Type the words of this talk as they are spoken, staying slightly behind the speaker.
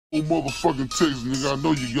Oh, motherfucking Texas, nigga, I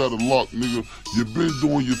know you got it locked, nigga. You been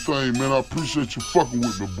doing your thing, man. I appreciate you fucking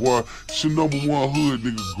with me, boy. It's your #1 hood,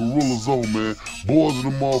 nigga. Gorillas on, man. Boys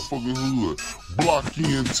in the motherfucking hood. Block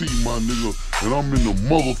ENT, my nigga. And I'm in the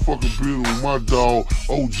motherfucking building with my dog,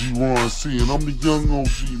 OG Ron C. And I'm the young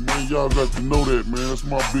OG, man. Y'all got to know that, man. That's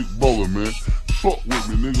my big brother, man. Fuck with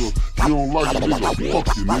me, nigga. You don't like it, nigga.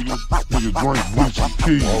 Fuck you, nigga. Nigga drink bleach and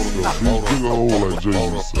keys, though. Dig a hole like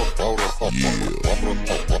Jason said. Yeah.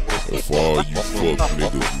 And for all you fuck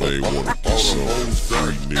niggas may wanna do something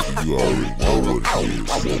free, nigga, you already know what it is.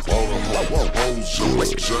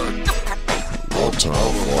 One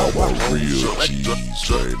time for all my real G's,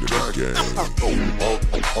 man, in the game.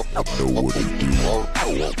 I know what it do.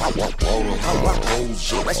 All you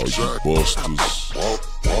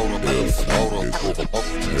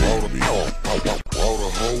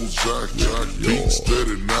busters, beat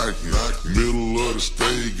steady knocking. Middle of the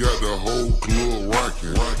stage, got the whole club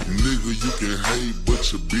rocking. Nigga, you can hate, but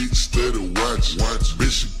your bitch steady watching.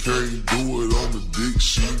 Bitch, you can't do it on the dick,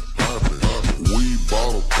 she poppin'. We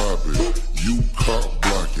bottle poppin', you cop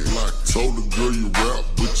blocking. Told the girl you rap,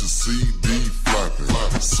 but your CD flopping.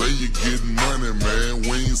 Say you getting money, man,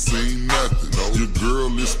 we ain't seen nothing. Your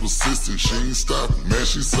girl is persistent, she ain't stopping. Man,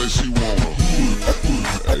 she say she wanna.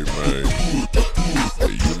 hey man,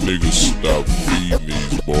 hey, you niggas stop feeding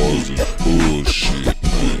these boys and bullshit,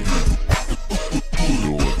 man.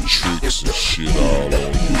 Doing tricks and shit all on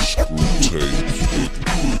your screw tapes, nigga.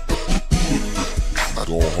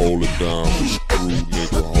 Gon' hold it down with screw,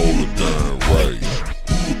 nigga, hold it down right.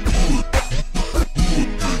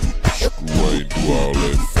 Screw ain't do all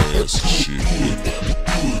that fancy shit, nigga.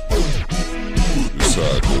 This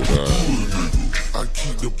how it go down. I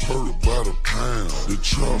keep the perk by the pound. The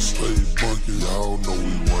truck stay bunkin', y'all know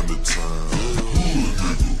we run the town.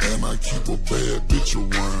 And I keep a bad bitch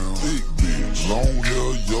around. Big bitch, long hair,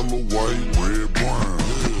 yellow, white, red, brown.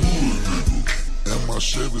 And my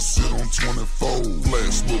Chevy sit on 24.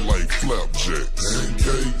 Flats look like flapjack.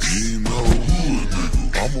 Pancakes, you know.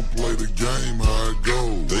 I'ma play the game how it go.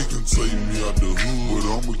 They can take me out the hood, but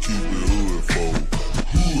I'ma keep it hood for.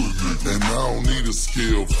 And I don't need a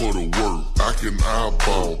scale for the work. I can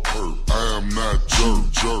eyeball perk. I am not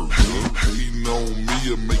jerk. Hating on me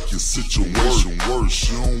will make your situation worse.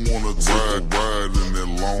 You don't wanna ride in that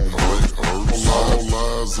long black hearse. All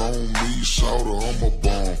eyes on me, shouter, I'm a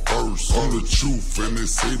bomb first. I'm the truth, and they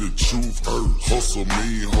say the truth hurts. Hustle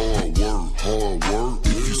mean hard work.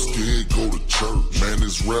 If you scared, go to church. Man,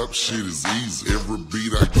 this rap shit is easy. Every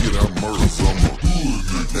beat I get, I murders.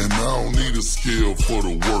 And I don't need a scale for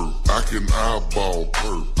the work. I can eyeball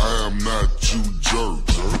perk. I am not you jerk.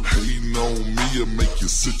 Hating on me will make your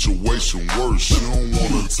situation worse. You don't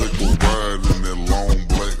wanna take a ride in that long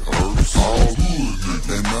black hearse.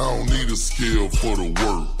 And I don't need a scale for the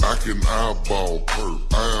work. I can eyeball perk.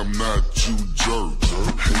 I am not you jerk.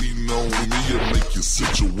 Hating on me will make your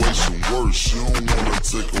situation worse. You don't wanna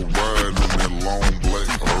take a ride in that long black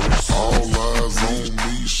hearse. All eyes on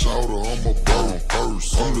me, shouter, I'm a bomb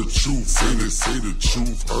first. I'm the truth, and they say the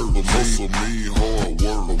truth hurt. But muscle mean hard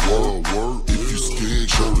work. If you scared,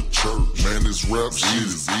 go to church. Man, this rap shit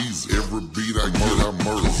is easy. Every beat I get, I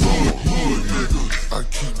murder. I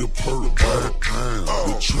keep the perk by the pound.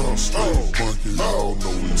 The truck stay funky, y'all know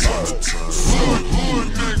we run the town.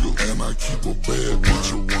 And I keep a bad bitch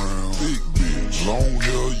around. Big bitch, long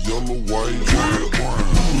hair, yellow, white, red, brown.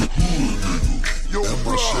 And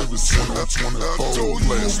my Chevy sit on 24.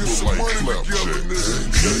 Flats look like flapjack.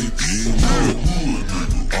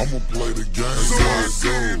 I'ma play the game how it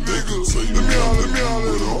go. They can take me out the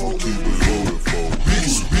hood, but I'ma keep it hood for.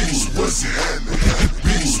 Bitch, what's happening?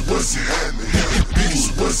 Bitch, what's happening? Bitch,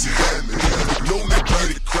 what's happening? Know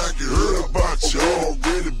nobody crackin', heard about you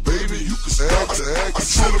already, baby. You can stop to act. I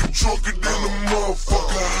said I'm drunker than a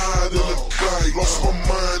motherfucker, higher than a kite. Lost my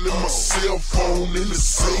mind and my cell phone in the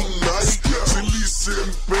same night. Lisa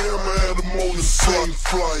and Bam, I had them on the same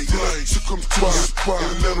flight. Took them to the spot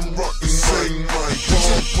and let them rock the same mic.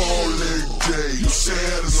 Ball every day, you should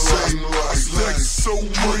have the same life. Like so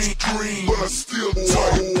green, but I still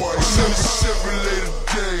white. Send a Chevrolet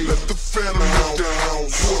today, let the phantom out the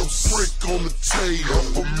house. Put a brick on the table,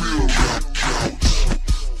 off a mirror couch.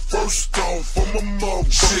 First off, I'm a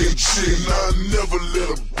motherfucking shit, and I never let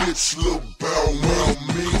a bitch look around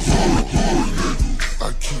me.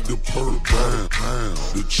 I keep the perk by the pound.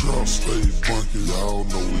 The truck stay funky, y'all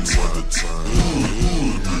know we run the town.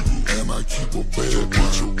 And I keep a bad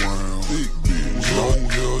bitch around. Big bitch, long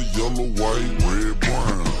hair, yellow, white, red,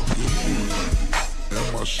 brown. And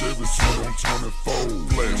my Chevy sit on 24.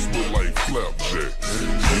 Flats look like flapjack.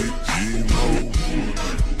 You know,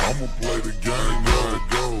 I'ma play the game how it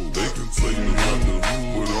goes.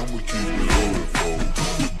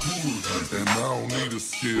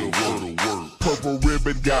 a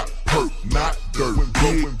ribbon, got perk, not dirt.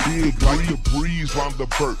 Going big like the breeze round the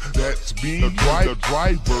vert. That's me, the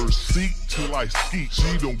driver's seat till I ski.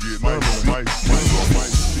 She don't get none on my seat.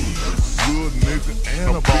 Good nigga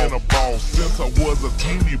and a been a boss since I was a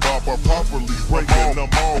teeny bopper, properly breaking them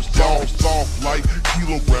all soft like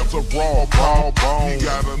kilograms of raw ball. He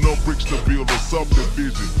got enough bricks to build a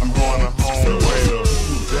subdivision. You want a home well?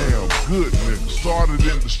 Damn good nigga. Started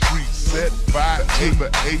in the streets, set by to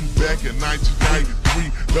A back in 1993.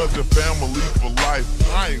 Love the family for life.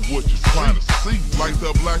 I ain't what you trying to see. Like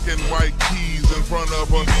the black and white keys in front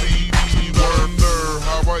of a CD. Wonder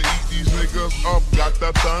how I eat these niggas up. Got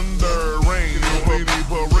the thunder rain, rainy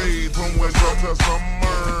parade from winter to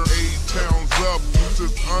summer. 8 towns up,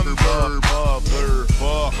 uses under motherfucker.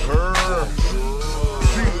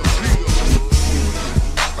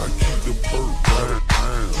 I keep the perk right at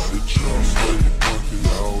time. The chump stay funky,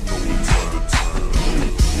 y'all know it's under time.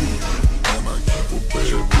 And I keep a bad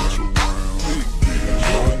bitch around. Big bitch,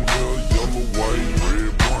 long hair, yellow, white,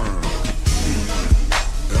 red, brown.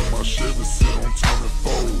 And my Chevy sit on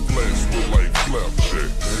 24. Flats look like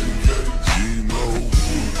flapjack. You know,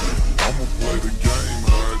 I'ma play the game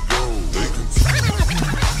how it goes.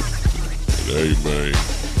 They Hey man,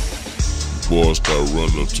 boys start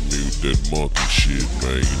running up to me with that monkey shit,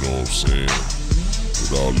 man, you know what I'm saying?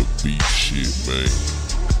 With all the beef shit, man.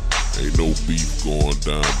 Ain't no beef going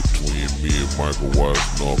down between me and Michael Watts,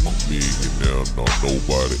 Uncle Million now, not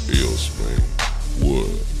nobody else, man. What?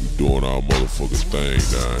 We doing our motherfucking thing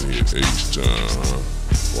down here at H-Town, huh?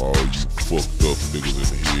 For all you fucked up niggas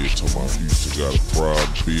in the head talking about Houston got a problem,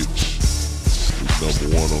 bitch. We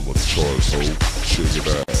 #1 on the charts, ho. Check it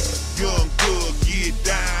out. Young Thug, get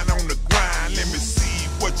down on the grind. Let me see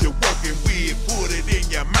what you're working with. Put it in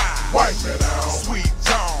your mind. Wipe it out. Sweet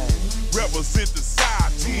John, represent the side.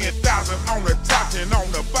 10,000 on the top and on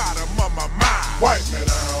the bottom of my mind. Wipe it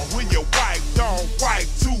out. When you wipe, don't wipe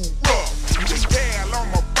too rough. The gal on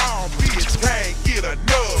my phone, bitch, can't get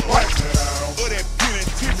enough. Wipe it out. Of that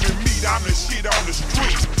penitentiary meat, I'm the shit on the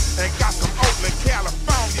street. And got some Oakland,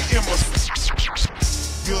 California in my...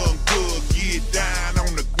 Young Thug, get down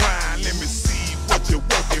on the grind. Let me see what you're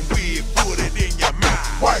working with. Put it in your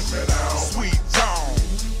mind. Wipe it out. Sweet John,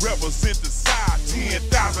 represent the side.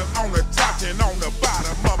 10,000 on the top and on the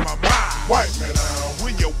bottom of my mind. Wipe it out.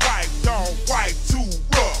 When you wipe, don't wipe too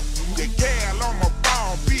rough. The gal on my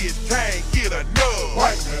phone, bitch, can't get enough.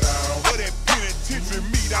 Wipe it out. Of that penitentiary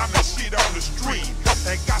meat, I'm the shit on the street.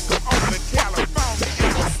 And got some Oakland, California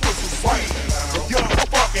in my Swiss sweet. Young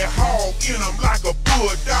fucking hog in them like a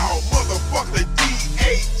bulldog. Motherfuck the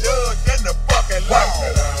DA judge and the fucking law.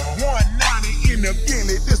 190 in the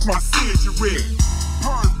Bentley, this my century.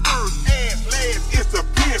 Purse first and last, it's the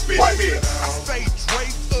pimpin'. I stay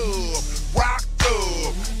draped up, rocked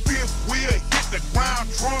up. Fifth wheel hit the ground,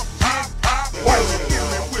 Trump just pop. Kill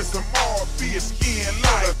me with some more fish skin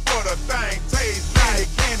light. For the thing tastes like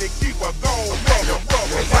candy, keep a gold rubber.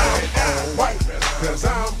 Cause I'm on white. Cause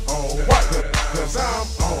I'm on white. Cause I'm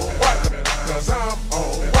on white. Cause I'm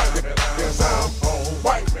on white. Cause I'm on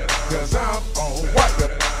white. Cause I'm on white.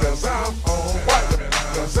 Cause I'm on white.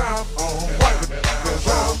 Cause I'm on white. Cause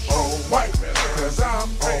I'm on white. Cause I'm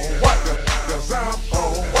on white.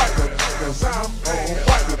 Cause I'm on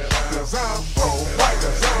white. Cause I'm on white.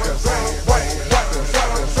 Cause I'm white. Cause I'm white.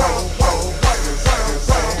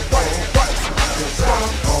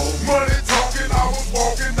 Money talking, I was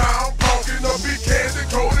walking, now I'm talking a big candy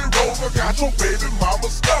coated rover. Got your baby mama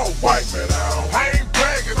stole. Wipe it out. I ain't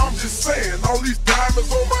bragging, I'm just saying. All these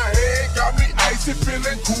diamonds on my head got me icy,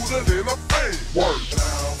 feeling cooler than a fan. Word.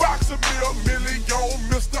 Box a million,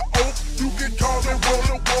 Mr. Oak. You can call it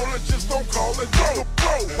roller, just don't call it roller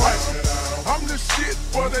pro. Wipe it out. I'm the shit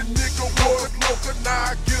for the nigga was local.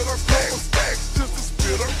 Now I get a stack of stacks just to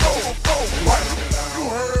spit a roller pro. Wipe it out. You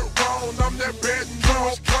heard wrong, I'm that bad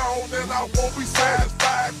clown, and I won't be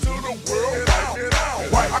satisfied till the world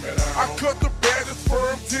wipe it out. I cut the baddest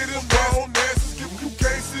firm titties, long asses. If you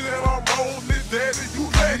can't see that I'm on it, daddy, you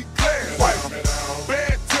let it class. Wipe it out.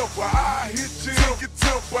 Bad temper, I hit you, get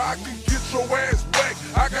temper, I can get your ass whacked.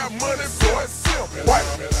 I got money, so it's simple.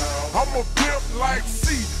 Wipe it out. I'm a pimp like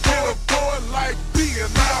C, hit a gun like B,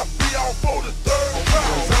 and I'll be out for the third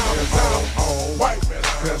round. Cause I'm on white.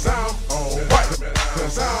 Cause I'm on white.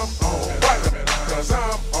 Cause I'm on white. Cause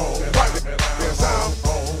I'm on white. Cause I'm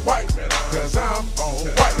on white. Cause I'm on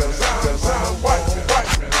white. Cause I'm white.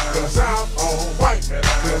 Cause I'm on white.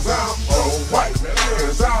 Cause I'm on white.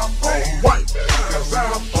 Cause I'm on white. Cause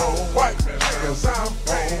I'm on white. Cause I'm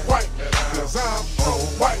on white. Cause I'm on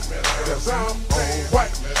white. Cause I'm on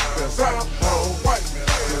white. Cause I'm on white.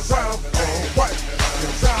 Cause I'm on white.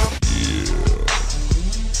 Cause I'm Yeah.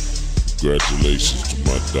 Congratulations to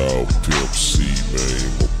my dog Pimp C, man.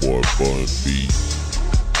 My boy Bun B.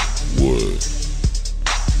 What?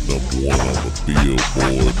 #1 on the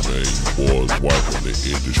Billboard, man. You boys wiping the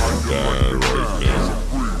industry down right now.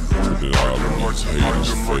 Putting all of these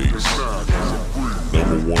haters' face. #1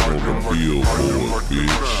 on the Billboard,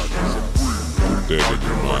 bitch. Put that in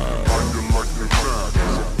your mind.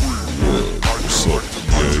 What? What's up,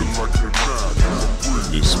 gang?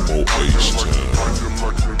 This more H time.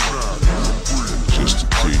 Just in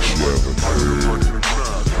case you haven't heard.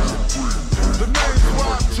 The name's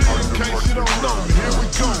Slopped, in case you don't know me. Here we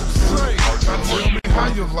go. Say, now tell me how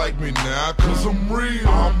you like me now, cause I'm real.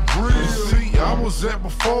 I'm real. See, I was at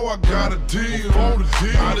before I got a deal.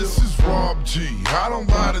 Now this is Rob G. I don't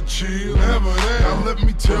lie to chill. Never there. Now let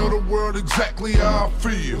me tell the world exactly how I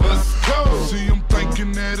feel. Let's go. See, I'm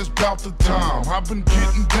thinking that it's about the time. I've been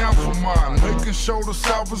getting down for mine, making sure the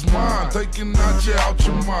South is mine. Taking out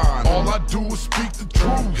your mind. All I do is speak the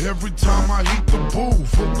truth. Every time I hit the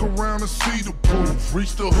booth, look around and see the proof.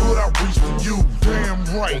 Reach the hood, I reach the you. Damn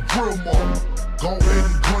right, real more. Go ahead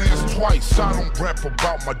and glance twice. I don't rap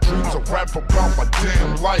about my dreams, I rap about my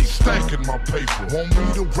damn life. Stacking my paper. Want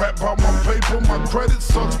me to rap about my paper? My credit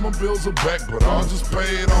sucks, my bills are back, but I'll just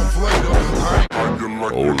pay it off later.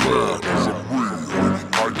 Hold up.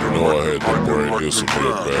 You know I had to bring this a bit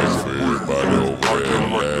back for everybody over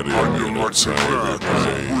there at Latin Entertainment,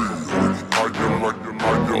 man.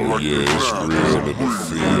 Oh yeah, it's real in the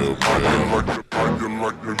field, man.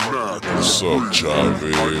 What's up,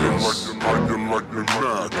 Chavez?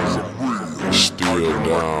 Still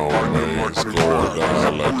down, man. It's going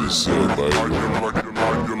down like this here, baby.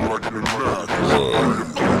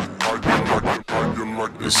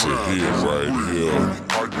 It's a hit right here.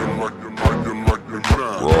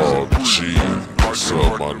 Raw G. What's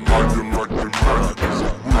up, my nigga?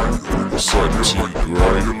 What's up,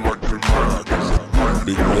 T-Gray?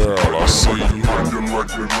 Big girl, I see you.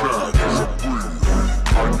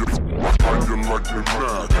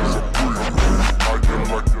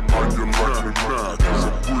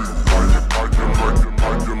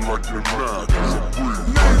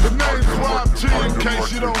 The name's Slopped, in case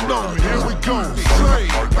you don't know me. Here we go. Say,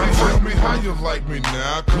 now tell me how you like me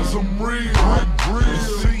now, cause I'm real. I'm real.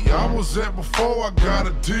 See, I was at before I got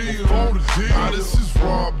a deal. Now this is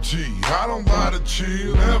Rob G. I don't lie to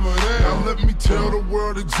chill. Never there. Now let me tell the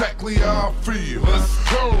world exactly how I feel. Let's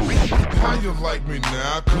go. How you like me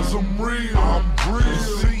now, cause I'm real. I'm real.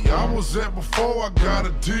 See, I was at before I got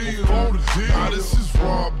a deal. Now this is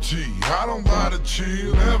Rob G. I don't lie to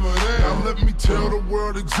chill. Never there. Now let me tell the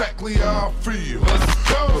world exactly how I feel. Let's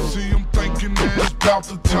go. See, I'm thinking that it's about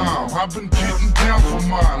the time. I've been getting down for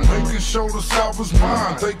mine, making sure the South is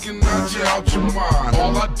mine. Taking out your mind.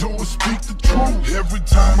 All I do is speak the truth. Every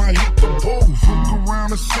time I hit the booth, look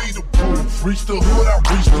around and see the proof. Reach the hood, I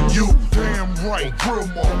reach the you. Damn right, real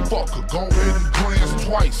motherfucker. Go ahead and glance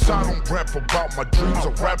twice. I don't rap about my dreams, I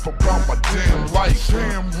rap about my damn life.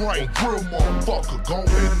 Damn right, real motherfucker. Go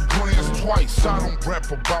ahead and glance twice. I don't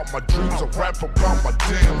rap about my dreams, I rap about my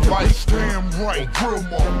damn life. Damn right, real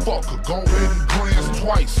motherfucker. Go ahead and glance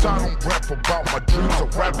twice. I don't rap about my dreams, I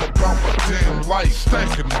rap about my damn life.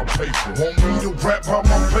 Stacking my paper. Want me to rap about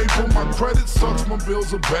my paper? My credit sucks, my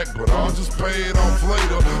bills are back, but I'll just pay it off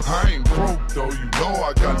later. I ain't broke though, you know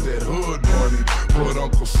I got that hood money. But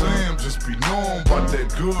Uncle Sam just be knowing about that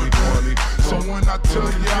good money. So when I tell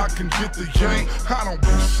you I can get the yank, I don't be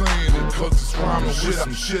saying it cause it's rhyming with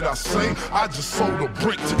some shit I say. I just sold a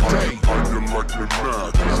brick today. I can like the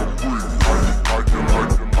math, I can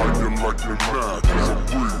like the math, I can like the math,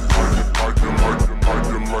 I can like the math, I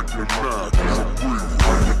can like the math,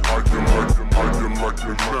 I can like the math, I can like the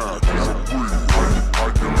math, I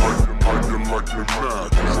can like the math, I can like the math,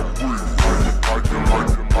 I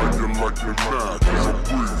can like the math, I can like the math,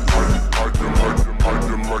 I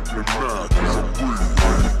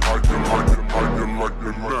can like the math, I can like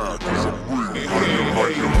the math,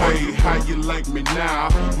 Hey, how you like me now?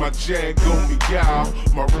 My jag on me, y'all.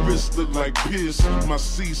 My wrist look like piss. My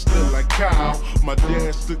seats look like cow. My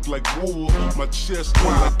dash look like wool. My chest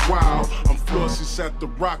look like wow. I'm Flossie's at the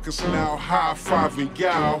Rockets now, high-fiving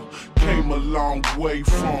y'all. Came a long way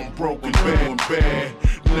from broken bad.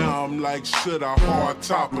 Now I'm like, should I hard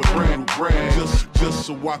top a brand new rag? Just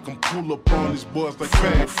so I can pull up on these boys like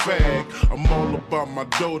fag. I'm all about my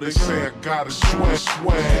dough, they say I got a swag.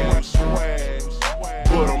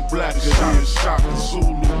 but I'm blacker than Shaka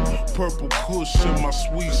Zulu. Purple kush in my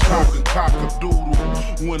sweet cock and cock-a-doodle.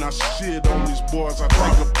 When I shit on these boys, I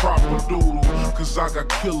take a proper doodle. Cause I got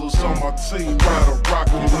killers on my team, gotta rock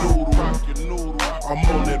your noodle. I'm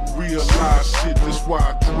on that real live shit, that's why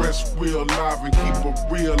I dress real live and keep a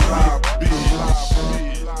real live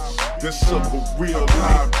bitch. That's up a real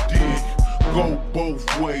live dick. Go both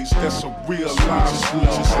ways, that's a real live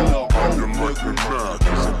slug. I can like it now,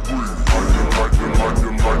 cause I'm breathing. I can like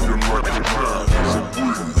it now, cause I'm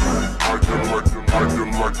breathing. I can like it now,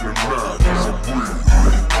 cause I'm breathing. I can like it now, cause I'm breathing.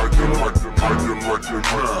 I can like it now, cause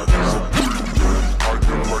I'm breathing.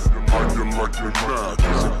 I can like it now,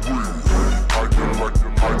 cause I'm breathing.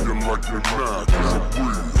 I can like it now, cause I'm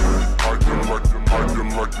breathing. I can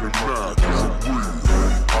like it now, cause I'm breathing.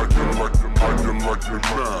 I can like it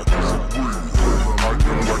now, cause I'm breathing.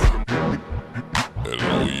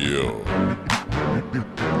 Hello, yeah.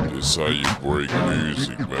 This how you break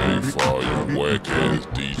music, man, for all you whack-ass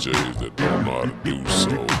DJs that don't know how to do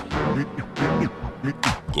so.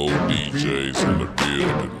 Go DJs in the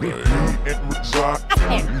building, man.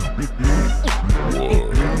 What?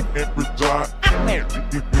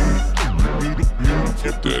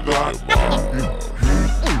 Put that in your mouth.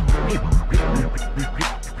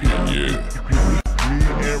 Yeah.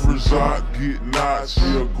 And resort, get knots,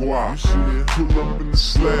 yeah, guap. Pull up in the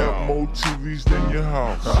slab, more TVs than your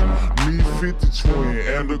house. Me 50 twin,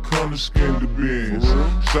 and a Connor skin the beans.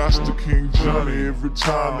 Shots to King Johnny every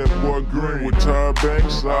time that boy green. With Tyra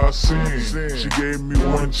Banks, I sing. She gave me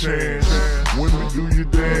one chance. Women, do you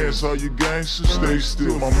dance? All you gangsters, stay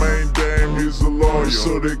still. My main dame is a lawyer,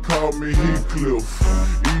 so they call me Heathcliff.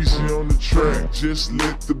 Easy on the track, just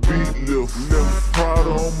let the beat lift.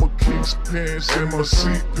 Prada on my kicks, pants, and my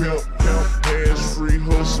seat pimp. Hands free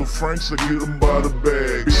hustle, Franks, I get them by the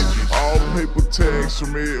bags. All paper tags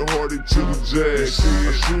from Ed Hardy to the Jazz.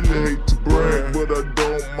 I surely hate to brag, but I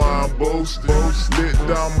don't mind boasting. Let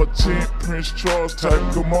down my tent, Prince Charles type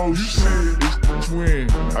commotion. It's the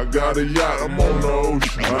twin, I got a yacht, I'm on the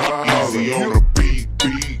ocean. Easy on the beat,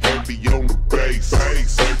 heavy on the bass.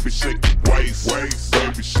 Baby shake the waist,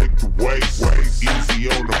 baby shake the waist. Easy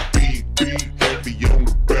on the beat, heavy on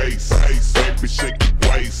the bass. Baby shake the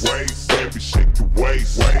waist, baby shake the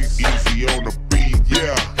waist. Easy on the beat,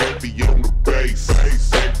 yeah, heavy on the bass.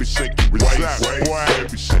 Baby shake the waist,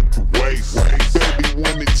 baby shake the waist. Baby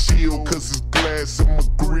wanna chill, cause it's glass in my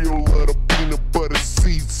grill. Of the peanut butter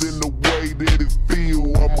seats in the way that it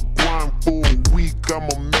feel. I'ma grind for a week,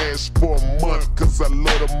 I'ma mash for a month. Cause I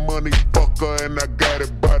love the money, fucker, and I got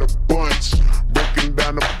it by the bunch. Breaking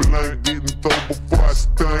down the blunt, getting thrown before I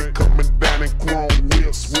stunt. Coming down in chrome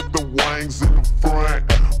whips with the wings in the front.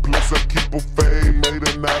 Plus I keep a fade, made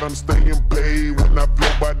a night I'm staying paid. When I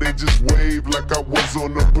flow by they just wave like I was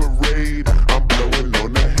on a parade. I'm blowing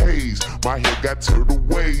on the haze, my hair got turtle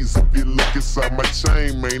waves. If you look inside my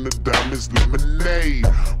chain, man, the diamond's lemonade.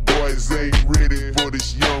 Boys ain't ready for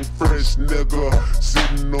this young fresh nigga.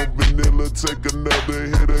 Sitting on vanilla, take another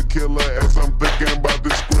hit of killer. As I'm thinking about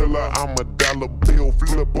this thriller, I'm a dollar bill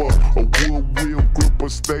flipper, a wood wheel gripper.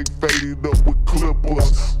 Stay faded up with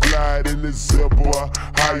clippers, glide in the zipper,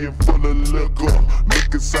 high and full of liquor.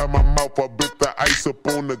 Look inside my mouth, I bet the ice up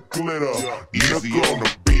on the glitter. Easy on the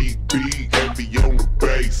beat, heavy on the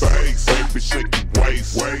bass. Baby shake the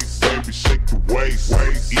waist, baby shake the waist.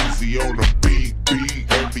 Easy on the beat,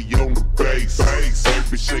 heavy on the bass.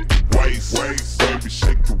 Baby shake the waist, baby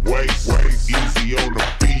shake the waist. Easy on the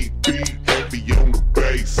beat, heavy on the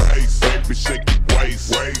bass. Baby shake the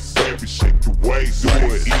waist, baby shake the waist. Do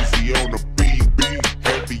it easy on the beat,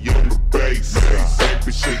 heavy on the bass.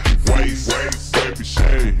 Baby shake the waist, baby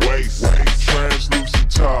shake the waist.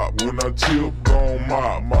 Translucent top, when I tip, gon'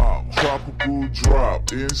 mop. Tropical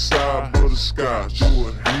drop, inside butterscotch.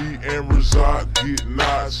 Me and resort, get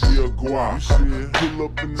knots, yeah, guap. Pull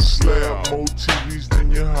up in the slab, more TVs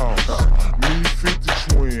than your house. Me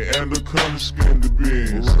 50 twin, and a Connor skin the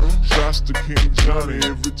beans. Shots to King Johnny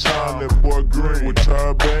every time that boy green. With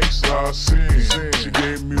Tyra Banks, I sing. She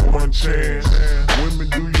gave me one chance. Women,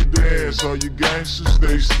 do you dance? All you gangsters,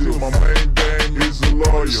 stay still. My main dame is a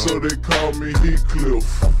lawyer, so they call me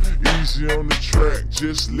Heathcliff. Easy on the track,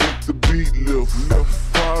 just let the beat lift.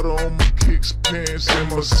 Prada on my kicks, pants, and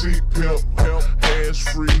my seat pimp. Hands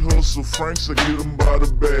free hustle, Franks, I get them by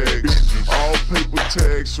the bags. All paper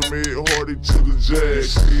tags from Ed Hardy to the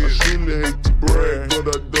Jazz. I surely hate to brag,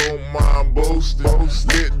 but I don't mind boasting.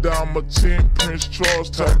 Let down my tent, Prince Charles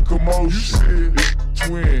type commotion. It's the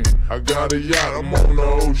twin, I got a yacht, I'm on the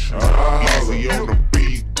ocean. Easy on the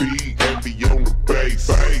beat, heavy on the bass.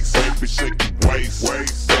 Baby shake the waist,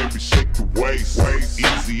 baby shake the waist.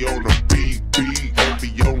 Easy on the beat, heavy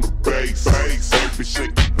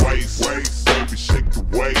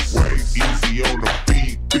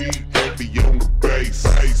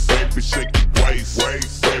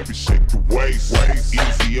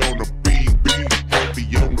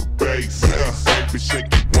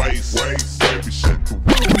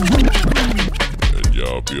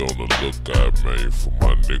man, for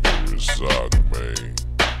my nigga Rizak, man.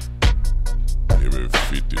 Him and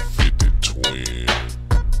 50-50 twin.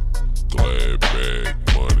 Glad bag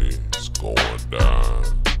money, it's going down.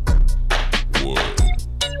 What?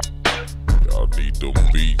 Y'all need them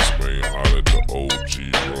beats, man. Holla at the OG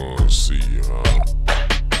Run C, huh?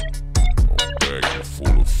 I'm back in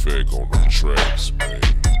full effect on the tracks, man.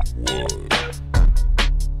 What?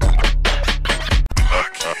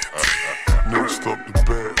 Next up the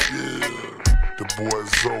back, yeah. The boy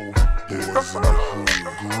Zoe, boys in the hood,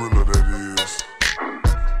 gorilla that is.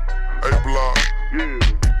 Hey Block, yeah.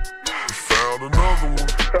 We found another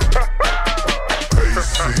one.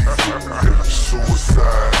 AC,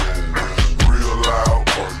 suicide, real loud,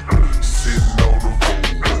 sitting on the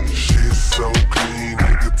road. Shit so clean,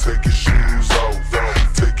 nigga, take your shoes off.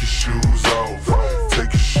 Take your shoes off.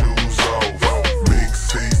 Take your shoes off. Mix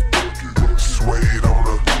seats, suede on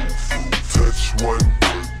the touch one,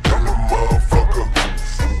 I'm a motherfucker.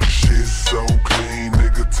 Shit so clean,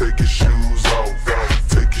 nigga, take your shoes off.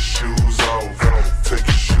 Take your shoes off. Take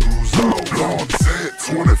your shoes off. Long set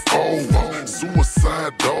 24,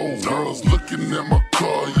 suicide door. Girls looking at my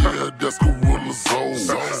car, yeah, that's Gorilla Zone.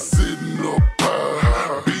 Sitting up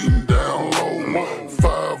high, beating down low.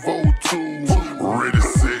 502, ready,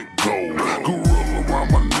 set, go. Gorilla around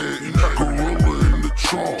my neck, gorilla in the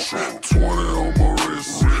trunk. 20 on my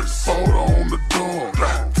wrist, 40 on the dome,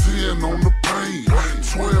 10 on the paint,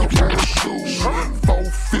 12 on the shoes, 4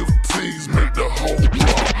 15s make the whole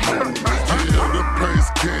block move. Yeah, the paint's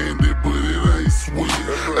candy, but it ain't sweet.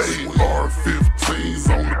 8 R15s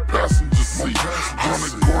on the passenger seat,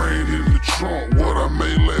 100 grand in the trunk, what I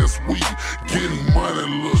made last week. Getting money,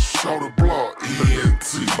 little shorty block, ENT.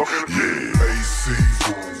 Yeah, AC,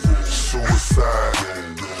 suicide,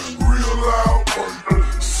 real loud,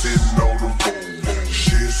 sitting on the road.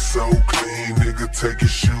 Shit so clean, nigga, take your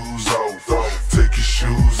shoes off. Take your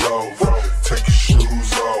shoes off. Take your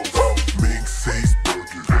shoes off. Mink seats,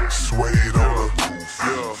 suede on the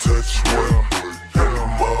touch one, and a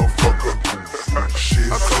motherfucker.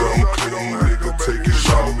 Shit so clean, nigga, take your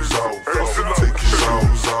shoes off. Take your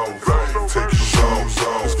shoes off. Take your shoes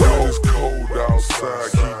off. It's cold outside,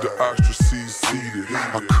 keep the ostrich seated. I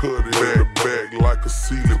cut it in the back like a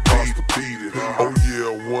seated pasta beat. Oh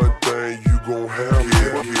yeah, one thing you gon' have it.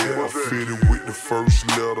 I fit it with the first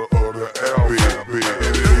letter of the alphabet.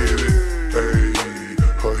 Hey,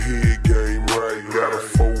 her head game right. Got a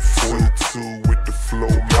 4'2" with the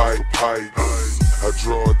flow pipes. I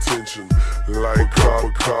draw attention like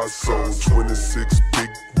Picasso. 26 big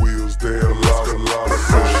wheels, damn lot of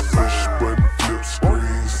push button flip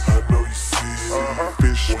screens. I know you see it.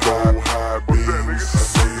 Fishbowl high beams. I know you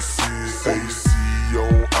see it. AC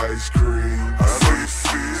on ice cream. I know you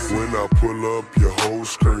see it. When I pull up your whole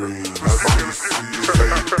screen. I know you see it.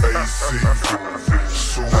 AC,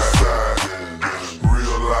 suicide,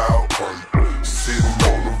 real loud, sitting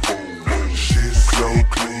on the road. Shit so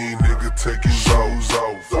clean, nigga, take your shoes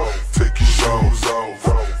off. Take your shoes off.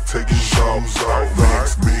 Take your shoes off.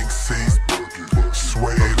 Mix seats,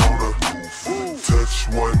 suede on the touch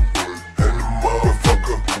one, and the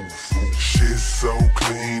motherfucker. Shit so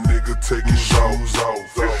clean, nigga, take your shoes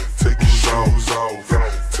off. Take your shoes off.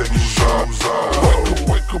 Take your shoes off.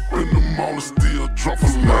 Wake up in the morning, still drunk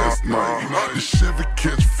from last night. The Chevy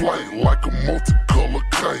catch flight like a multicolor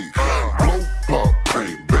kite. Blow pop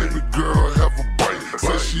paint, baby girl have a bite.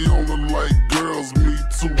 Say she only like girls, me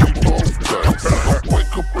too, we both dice.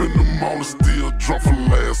 Wake up in the morning, still drunk from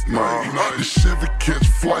last night. The Chevy catch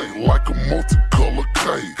flight like a multicolor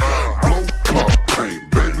kite. Blow pop paint,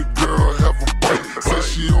 baby girl have a bite. Say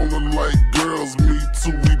she only like girls, me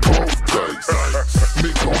too, we both dice.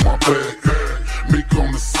 Mick on my back, Mick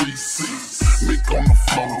on the CC, Mick on the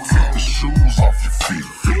floor, keep the shoes off your feet.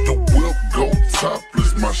 The whip go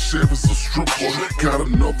topless, my Chevy's a stripper. Got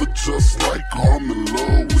another just like her, I'm in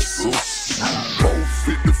love with sister.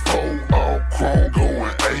 454, all chrome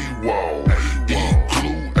going AWOL.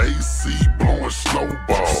 E-glue, AC blowing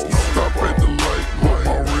snowballs. Stop at the light, but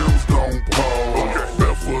my rims don't pause.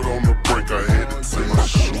 Barefoot on the brink, I had to take my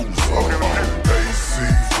shoes off. AC,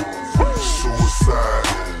 suicide,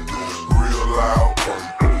 real loud,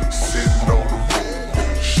 sitting on the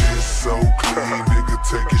road. Shit so clean, nigga,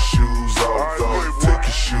 take your shoes off. Take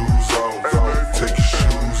your shoes off. Take your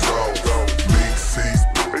shoes off. Mix seats,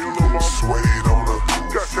 suede on the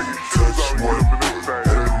touch one,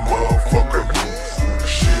 and the motherfucker.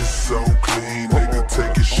 Shit so clean, nigga,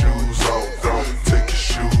 take your shoes off. Take your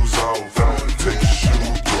shoes off. Take your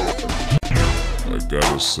shoes off. I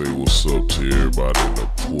gotta say what's up to everybody in the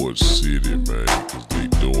Port City, man, cause they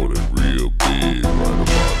doing it real big right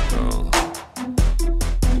about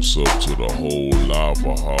now. What's up to the whole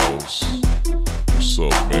Lava House? What's up,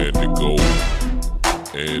 man? The Gold,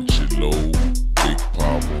 Angelo, Big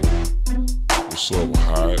Papa. What's up,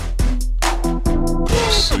 Hot?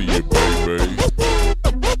 See you, baby.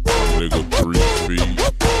 Nigga 3 feet.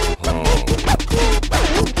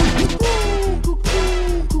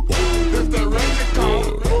 That's the ratchet call.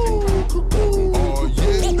 Oh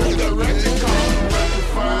yeah, that's the ratchet call.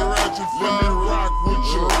 Ratchet fire, rock with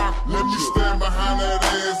you. Let me stand behind that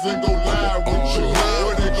ass and go live with you.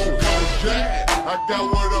 What they gon' call Jack? I got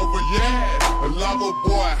whatever, yeah. A lava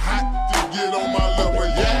boy hot to get on my level,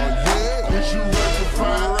 yeah. Cause you ratchet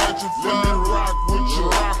fire, rock with you.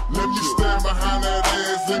 Let me stand behind that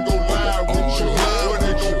ass and go live with you. What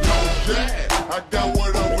they gon' call Jack? I got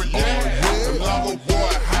whatever, yeah. A lava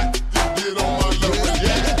boy hot to get on my level,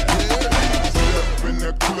 yeah. Step in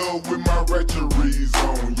the club with my ratcheries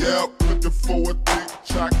on, yep. Looking for a thick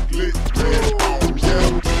chocolate red on,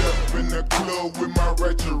 yep. Step in the club with my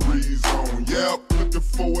ratcheries on, yep. Looking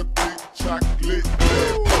for a thick chocolate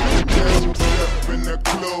red on, yep. Step in the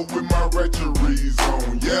club with my ratcheries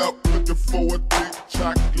on, yep. Looking for a thick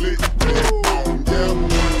chocolate red on, yep.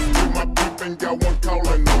 With my peep and got one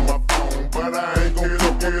calling on my phone, but I ain't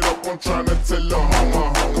gon' get up. I'm tryna tell her home my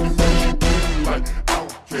home. You know she do like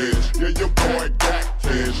outcash, yeah your boy got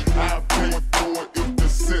cash. I pay for it if the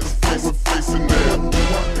set's facing there.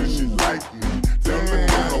 Why she like me? Tell me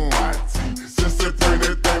how my tea. Since that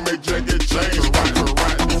pretty thing make jacket change,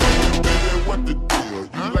 right. Baby, what the deal?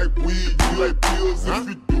 You like weed? You like pills? If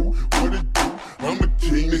you do, what it do? I'm a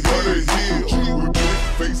king of the hill with big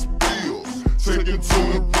face bills. Take it to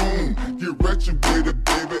the room, get ratchet with it,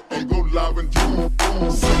 baby, and go live and do a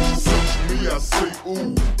fool. Search me, I say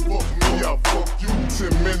ooh. Fuck me, I fuck you.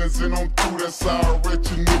 10 minutes and I'm through. That's how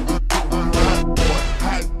ratchet nigga do. Hot boy,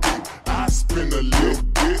 hot dick. I spend a little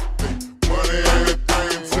bit. Money ain't a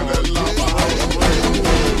thing to that lava house.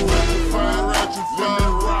 Ratchet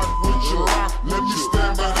fire, rock with you. Let me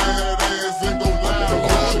stand behind that ass and go live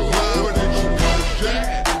with you. What they gon' call Jack?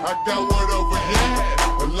 I got whatever,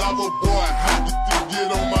 yeah. A lava boy hot to get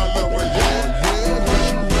on my level, yeah.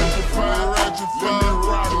 Ratchet fire,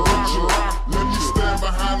 rock with you. Let me stand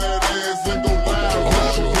behind that ass and go live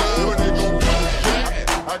with you. What they gon' call Jack?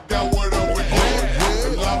 I got whatever, yeah. A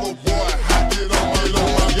lava boy hot to get on my level,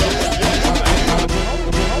 yeah.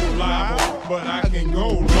 Live, but I can go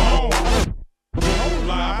long.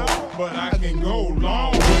 Live, but I can go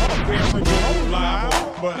long. Live,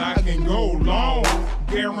 but I can go long.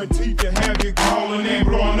 Guaranteed to have you calling and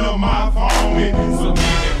blowing up my phone. If you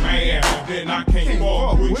submitted, man, then I can't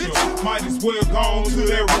fuck with you. Might as well go to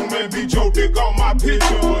that room and beat your dick on my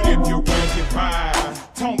picture. If you ratchet fire,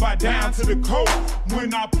 tone by down to the coat.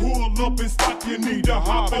 When I pull up and stop, you need to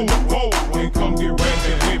hop on the boat and come get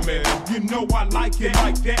ratchet with me. You know I like it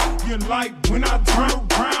like that. You like when I turn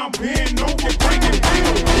around, bend over, bring it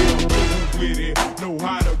in. With it, know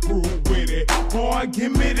how to groove with it. Boy,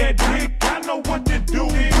 give me that dick, I know what to do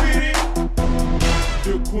with it.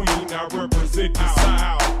 The queen, I represent the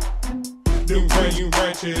South. The green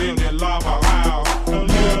ratchet in the lava house. A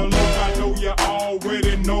little look, I know you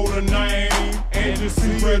already know the name. And you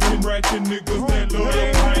see ratchet niggas that love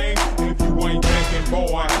the pain. If you ain't thinking,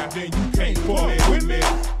 boy, then you can't fuck with me.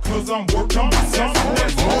 Cause I'm working on something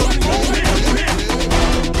that's more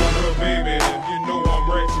baby, you know I'm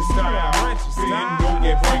ratchet style. Then don't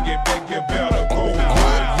bring it back, you better go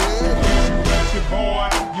wild. Ratchet boy,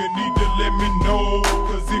 you need to let me know.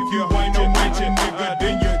 Cause if you ain't no ratchet nigga,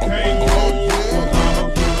 then you can't go.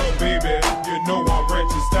 Baby, you know I'm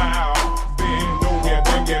ratchet style. Then don't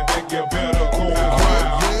bring it back, you better go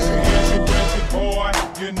wild. Ratchet boy,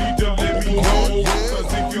 you need to let me know.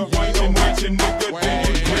 Cause if you ain't no ratchet nigga, then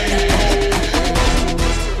you can't go.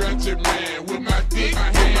 Ratchet man with my dick in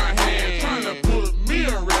my hand, tryna put me a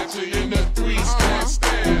ratchet in the 3-stand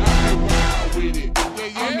stand. I ain't wild with it.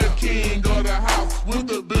 I'm the king of the house with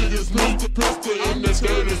the biggest meat pistol in the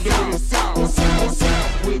dirty south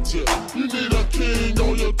with you. You need a king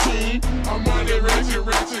on your team. I'm on that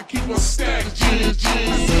ratchet, keep a stack of jeans.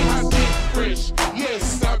 I get fresh,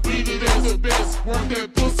 yes, I beat it as the best. Work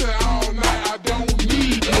that pussy all night, I don't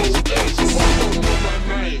need no extras. I don't know my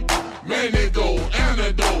name, man, they go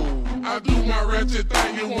antidote. I do my ratchet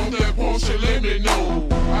thing, you want that Porsche, let me know.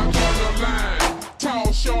 I draw the line,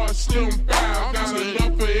 tall, short, slim, foul. Got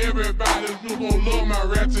enough for everybody who gon' love my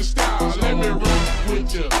ratchet style. Let me rock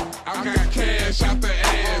with you, I got cash out the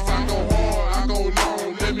ass. I go hard, I go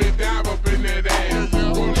long, let me dive up in that ass.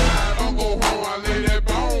 Go live, I go home, I lay that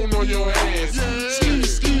bone on your ass. Ski,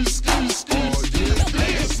 ski, ski, ski, ski,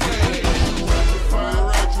 this man.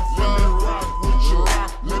 Ratchet fire, rock with you.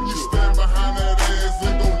 Let me stand behind that ass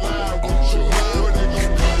and go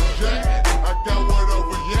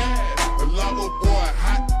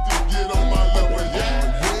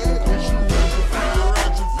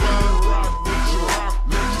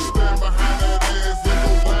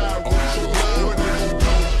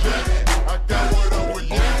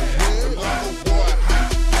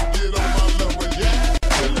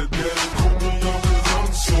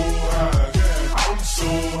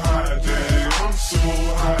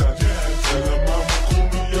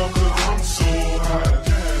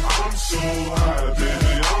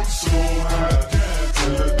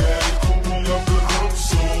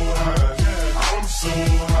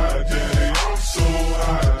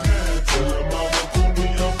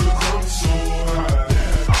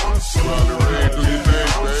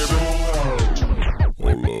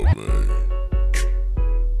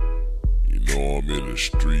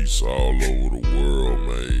streets all over the world,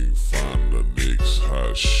 man, finding the next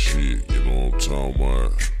hot shit, you know what I'm talking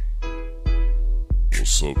about?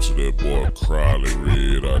 What's up to that boy Crowley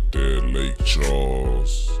Red out there at Lake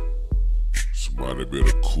Charles? Somebody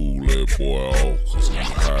better cool that boy off, cause he's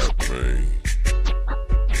hot, man.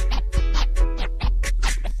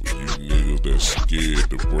 For you niggas that's scared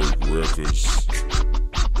to break records,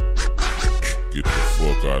 get the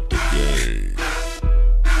fuck out the game.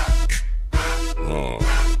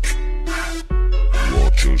 You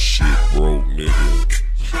want your shit broke, nigga?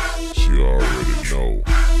 You already know.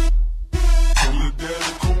 Tell her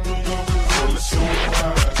daddy cool me up, tell her so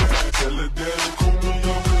high. Tell her daddy cool me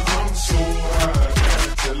up, I'm so high.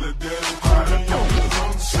 Tell her daddy cool me up,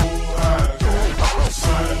 I'm so high. I'm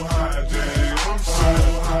so high, daddy, I'm so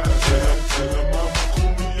high. Tell her mama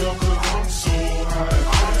cool me up, I'm so high.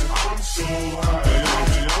 I'm so high,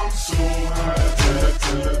 baby, I'm so high.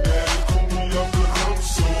 Tell her daddy cool me up, I'm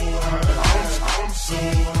so high. I'm so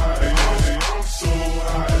high, baby, I'm so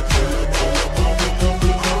high. Tell her mama cool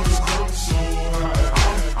me up, I'm so high.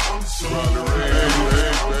 I'm so high.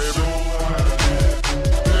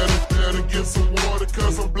 Better get some water,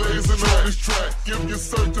 cause I'm blazing on this track. If you're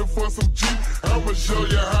searching for some G, I'ma show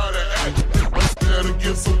you how to act. Better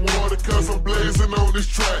get some water, cause I'm blazing on this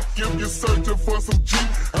track. If you're searching for some G,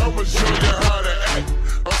 I'ma show you how to act.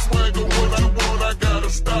 I swagger what I want, I got a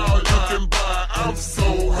style you can buy. I'm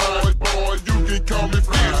so high, boy, you can call me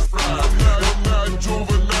fish fry. I'm not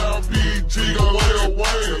juvenile, PG or Lil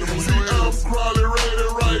Wayne. See, I'm Crowley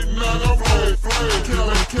rated right now, I'm flame.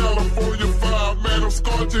 California 5, man, I'm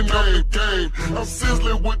scorching the game. I'm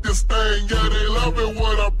sizzling with this thing, yeah, they love it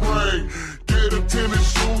what I bring. Get a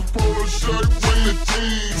tennis shoes, polo shirt, with the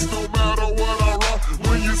jeans. No matter what I rock,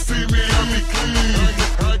 when you see me, I be clean.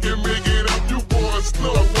 I can make it up, you boys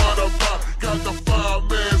know what I'm about. Got the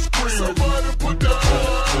 5-man scream. Somebody put that on.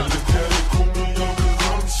 Tell her daddy cool me up,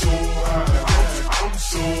 I'm so high. I'm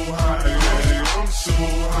so high, daddy, I'm so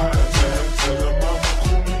high. Tell her mama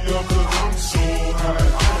cool me up, I'm so high.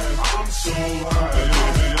 I'm so high,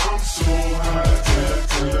 baby, I'm so high.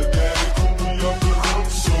 Tell her daddy cool me up, I'm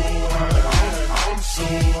so high. I'm so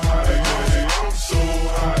high, baby, I'm so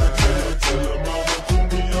high. Tell her mama cool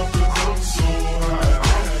me up, I'm so high.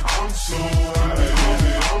 I'm so high,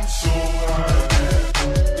 baby, I'm so high.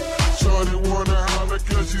 Shorty wanna holler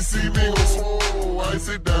cause she see me on swole. I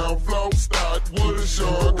sit down, flow, start with a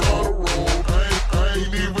short call roll. I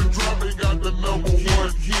ain't even dropping, got the #1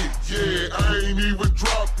 hit. Yeah, I ain't even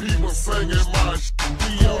drop, people singing my shit.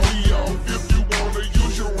 Be off, if you wanna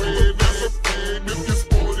use your head, that's a fan. If you're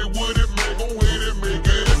sporty with it, man, go ahead and make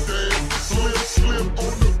it a dance. Slip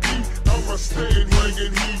on the beat, I'ma stay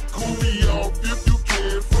hanging heat. Cool me off if you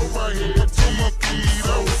can, from my head to my feet.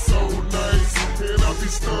 I'm so nice, and I be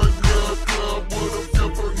stunned in a club with a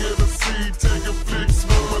fifth of Hennessy, taking flicks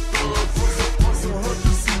with my thugs. What's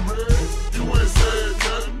 100 red? You ain't said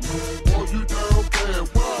nothing. Oh, you down bad?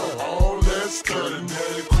 Wow, all that stunning.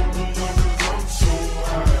 Daddy cool me up, I'm so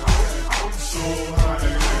high. I'm so high,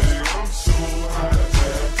 daddy, I'm so high.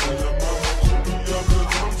 Tell her mama cool me up,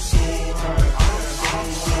 I'm so high. I'm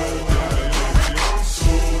so high, baby, I'm so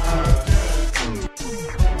high. Cool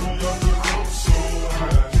me up, I'm so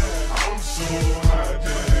high. I'm so high,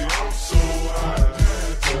 daddy, I'm so high.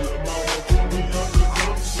 Tell her mama cool me up,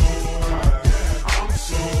 I'm so high. I'm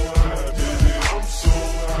so high, baby, I'm so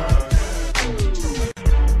high.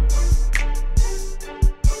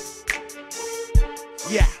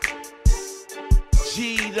 Yeah.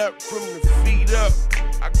 G'd up from the feet up.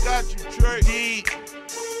 I got you, Trey. D.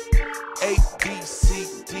 A, B, C,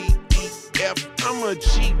 D, E, F. I'm a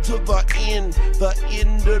G to the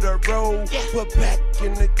end of the road. Put back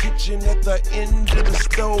in the kitchen at the end of the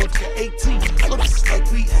stove. AT looks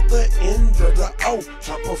like we at the end of the O.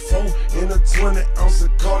 Drop a 4 in a 20 ounce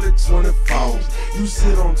and call it 24s. You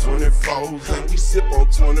sit on 24s and we sip on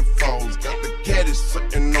 24s. Got the caddy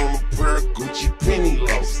sitting on a pair of Gucci penny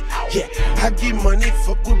lows. Yeah, I get money,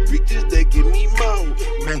 fuck with bitches, they give me more.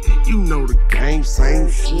 Man, you know the game, same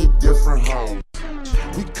shit, different homes.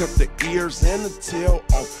 We cut the ears and the tail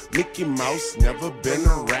off Mickey Mouse. Never been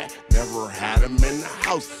a rat, never had him in the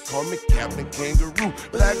house. Call me Captain Kangaroo,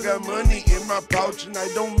 but I got money in my pouch, and I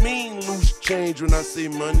don't mean loose change when I say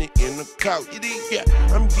money in the couch. Yeah,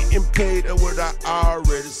 I'm getting paid at what I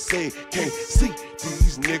already say. Can't see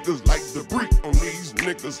these niggas like the brick on these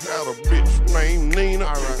niggas. Had a bitch named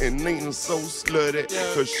Nina, and Nina so slutty,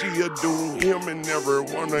 cause she'll do him and never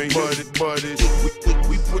wanna buddy.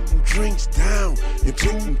 We put them drinks down and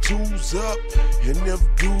pick them tools up. And if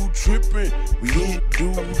dude trippin', we hit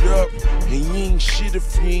dude up. And you ain't shit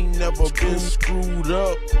if you ain't never been screwed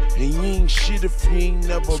up. And you ain't shit if you ain't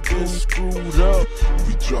never been screwed up.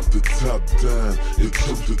 We dropped the top down and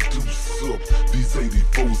took the deuce up. These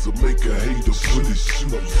 84s will make a hater put his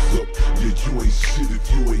shoes up. Yeah, you ain't shit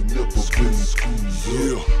if you ain't never been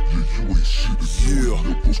screwed up. Yeah, you ain't shit if you ain't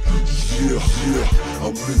never been screwed up. Yeah,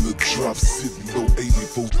 I'm in the drop sitting no 84s.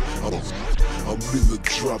 I'm in the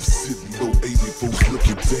drop sitting no 84s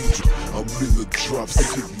looking dangerous. I'm in the drop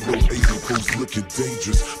sitting no 84s looking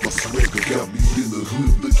dangerous. My swagger got me in the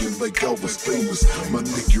hood looking like I was famous. My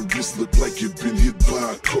neck and wrist look like it been hit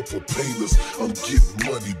by a couple painters. I'm getting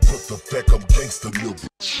money, but the fact I'm gangsta nigga.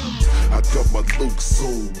 I got my looks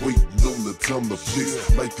on, waiting on the time to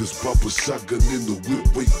fix. Like this proper shotgun in the whip,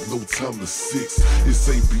 waiting no time to six. It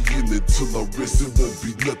ain't beginning till I rest, it won't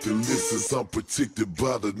be nothing less. Since I'm protected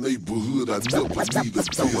by the neighborhood, I never need a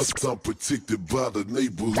fist. I'm protected by the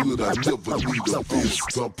neighborhood, I never need a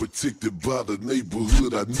fist. I'm protected by the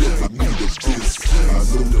neighborhood, I never need a fist. I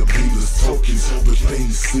know the haters talking, but they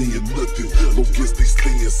ain't saying nothing. Long as they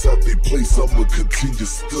stay inside their place, I'ma continue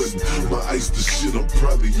studying. My ice the shit, I'm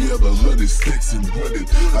probably at 100 stacks and running.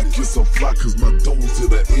 I guess I'm fly cause my dome's in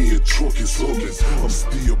the air, truck is humming. I'm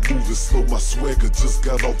still moving slow, my swagger just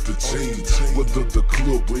got off the chain. Whether the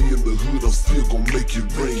club or in the hood, I'm still gon' make it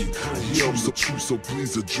rain. Yeah, I'm the truth, so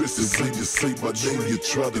please address it. Say you say my name, you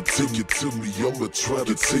try to take it to me, I'ma try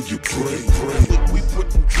to take your brain. We put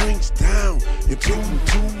them drinks down and pick them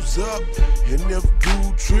tools up. And if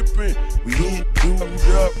dude trippin', we hit dude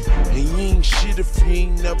up. And you ain't shit if you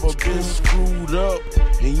ain't never been screwed up.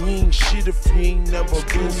 And you ain't shit if you ain't never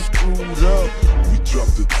been screwed up. We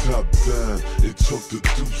dropped the top down and took the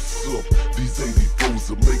deuce up. These 84s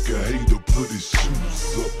will make a hater put his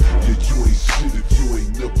shoes up. Yeah, you ain't shit if you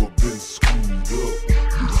ain't never been screwed up. Yeah,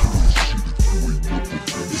 you ain't shit if you ain't never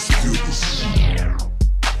been. It's still the shit.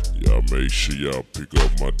 Y'all make sure y'all pick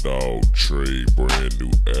up my dog Trey brand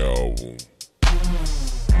new album.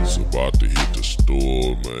 It's about to hit the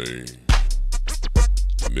store, man.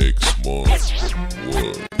 Next month.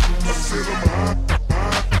 What?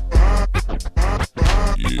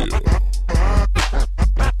 Yeah.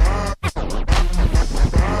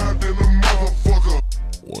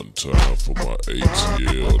 One time for my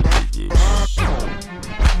ATL niggas.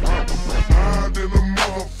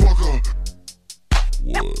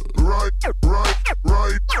 What?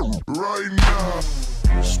 Right now.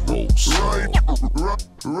 Smoke some.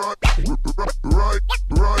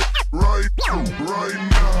 Right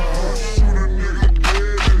now. Shoot a nigga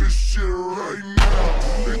dead in this shit right now.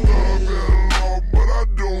 They thought I got along, but I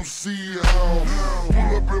don't see how.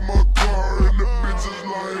 Pull up in my car and the bitches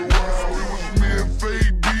like, wow. It was me and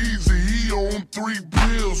Faye Beezy, he on 3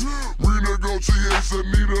 pills. Renegotiates, I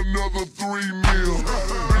need another 3 meals.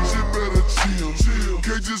 Bitch, you better chill.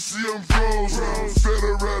 Can't you see I'm froze?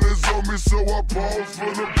 Federal is on me, so I pause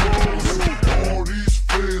for the pose. All these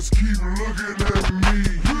feds keep looking at me.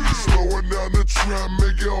 Slowing down the trap,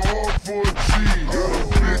 make it hard for a G. Got a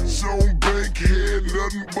bitch on Bankhead,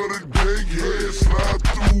 nothing but a dankhead. Slide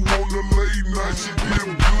through on the late night, she get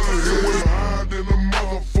good. It was hide in a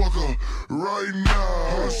motherfucker right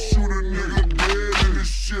now. I shoot a nigga dead in this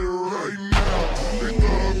shit right now. They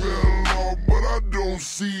thought I got along, but I don't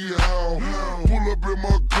see how. Pull up in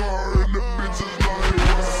my car and the bitches like,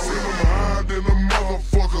 wow. I'm hide in a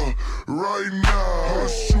motherfucker right now. I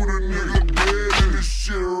shoot a nigga dead in this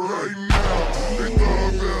shit right now. They thought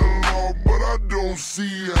I got along, but I don't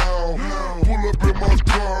see how. Pull up in my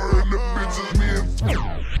car and the bitches,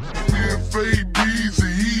 me and Faye Beezy,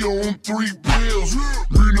 he on 3 pills.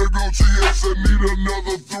 Renegotiates, I need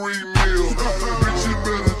another 3 meals. Bitch, you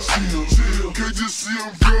better chill. Can't you see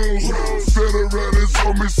I'm froze? Federal is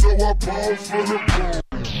on me, so I pause for the pause.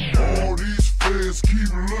 All these feds keep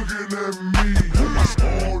looking at me.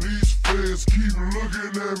 All these feds keep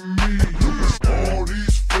looking at me. All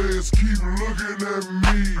these feds keep looking at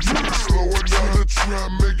me. Slowing down the trap,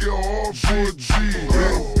 make it hard for a G.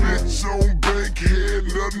 Got a bitch on Bankhead,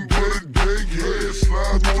 nothing but a dankhead.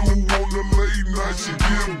 Slide through on the late night, she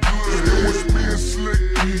get good. It was me and Slick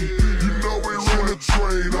B. You know we ran the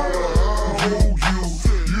train on the high hold you.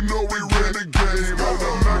 You know we ran the game on the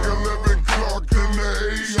Mac 11 clock and the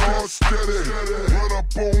AR steady. Run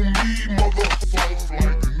up on me, motherfucker.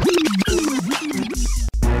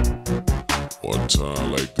 One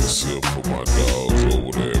time like this here for my dogs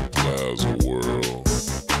over there at Plaza World.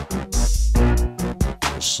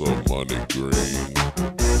 What's up, Money Green?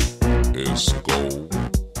 Esco.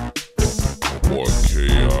 Boy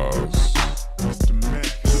Chaos.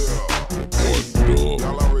 Boy Dub.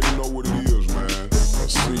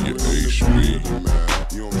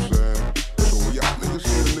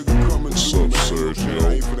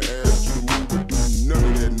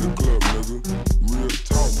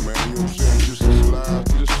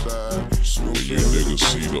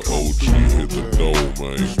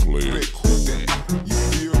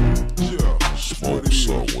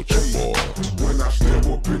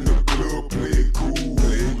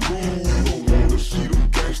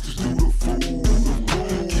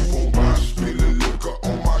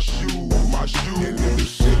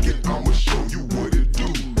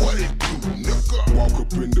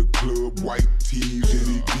 up in the club, white tees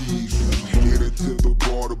and it diesel. Headed to the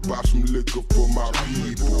bar to buy some liquor for my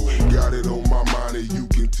people. Got it on my mind and you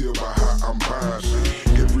can tell by how I'm bouncing.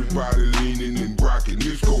 Everybody leaning and rocking,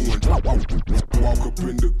 it's going. Walk up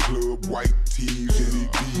in the club, white tees and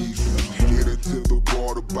it diesel. Headed to the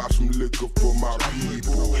bar to buy some liquor for my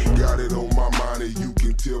people. Got it on my mind and you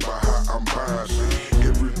can tell by how I'm bouncing.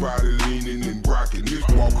 Everybody leaning and rocking, it's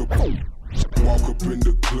walk up in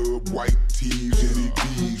the club, white tees and it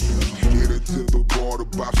diesel. Headed to the bar to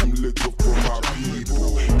buy some liquor for my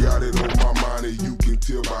people. Got it on my mind and you can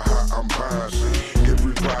tell by how I'm bouncing.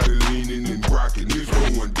 Everybody leaning and rocking, it's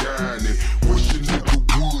going down. And wish a nigga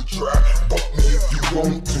would try, fuck me if you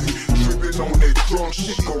want to. Tripping on that drunk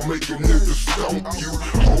shit gon' make a nigga stomp you.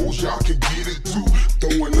 Hoes, y'all can get it too.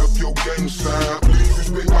 Throwing up your gang sign. Please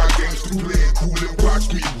respect my gangsta, play it cool and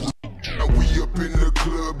watch me. We up in the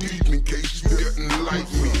club deep in case you didn't like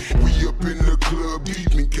me. We up in the club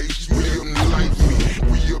deep in case you didn't like me.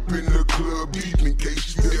 We up in the club deep in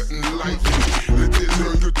case you didn't like me. Let this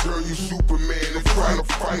nigga turn you Superman and try to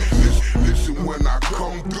fight this. Listen, when I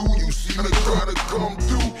come through, you see me try to come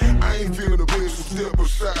through. I ain't feeling the best, so step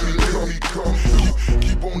aside and let me come through.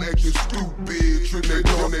 Keep on acting stupid, trip that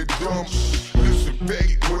on that dumb. Listen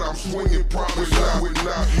back when I'm swinging, promise I will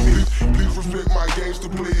not miss. Please respect my gangster,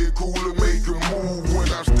 play it cool and make a move. When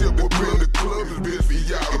I step up in the club, it's best for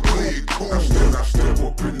y'all to play it cool. I step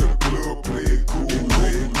up in the club, play it cool,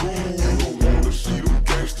 play it cool. You don't wanna see them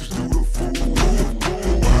gangsters do the fool.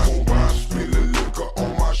 I gon' buy spilling liquor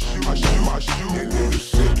on my shoe, my shoe. And in a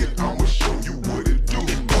second, I'ma show you what it do,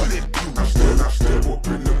 what it do. I step up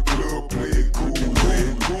in the club, play it cool, play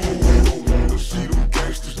it cool. You don't wanna see them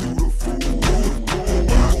gangsters do the fool.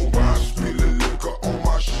 I gon' buy spilling liquor on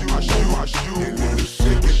my shoe, my shoe. And in a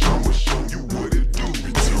second, I'ma show you what it do.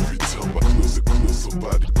 Every time I close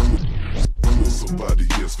somebody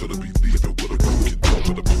else gonna be leaving with a broken dog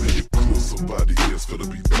and a play it cool. Somebody else gonna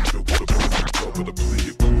be leaving with a broken dog and a play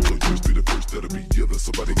it cool. Like yours be the first that'll be yelling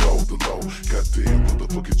somebody all the law. Goddamn, what the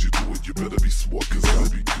fuck is you doing? You better be smart, cause I'll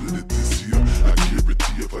be good at this here. I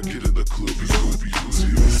guarantee if I get in the club, it's gonna be here.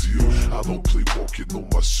 I don't play walking on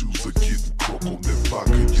my shoes or getting crunk on that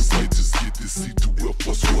vodka. You might just get this C2F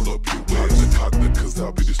plus one up your partner, cause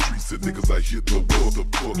I'll be the streets and niggas I hear the world the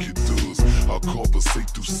fuck it does. I'll conversate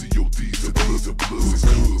through CODs and bloods and cuz.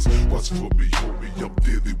 Watch for me, homie, I'm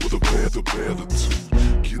deadly with a bad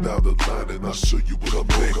attitude. Get out of line and I'll show you what I'm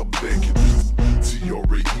backing through.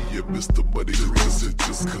 T.R.A.E. and Mr. Money, cause it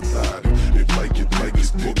just collided. It like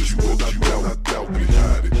it's fuck you and I doubt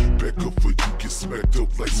behind it. Back up for you, get smacked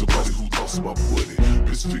up like somebody who lost my money.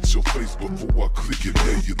 Bitch, fix your face before I click it,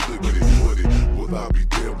 now you looking at money. Well, I'll be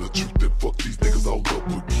damn the truth and fuck these niggas all up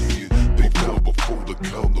again. They down before the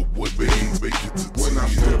count of one, make it to 10. When I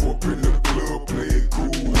step up in the club, play it cool,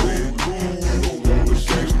 play it cool. You don't wanna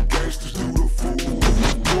see some gangsters do the fool.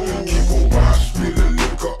 Keep on my spilling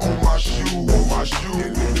liquor on my shoe,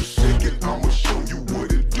 and in a second, I'ma show you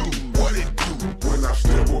what it do, what it do. When I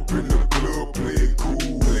step up in the club, play it cool,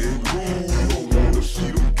 play it cool. You don't wanna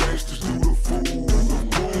see them gangsters do the fool.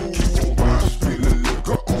 Keep on my spilling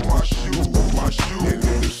liquor on my shoe, and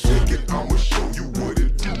in a second, I'ma show you what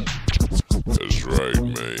it do. That's right,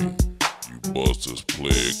 man. You busters play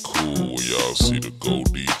it cool when y'all see the Go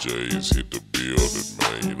DJs hit the building,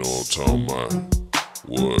 man. You know what I'm talking about?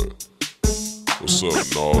 What? What's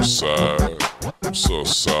up, North Side? What's up,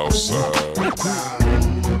 South Side?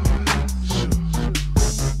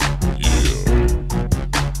 Yeah.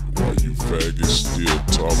 Why you faggots still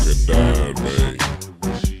talking down, man?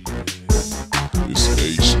 It's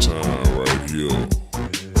H-time right here.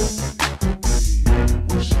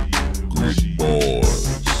 Great boys.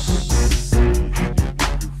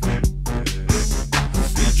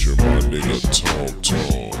 Feature my nigga Tom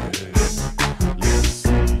Tom.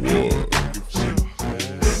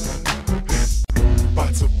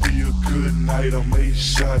 I'm 8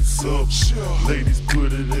 shots up. Ladies,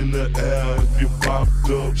 put it in the air if you popped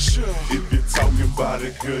up. If you're talking about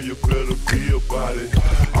it, girl, you better be about it.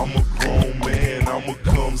 I'm a grown man, I'ma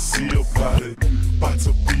come see about it. About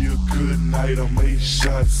to be a good night, I'm 8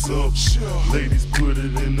 shots up. Ladies, put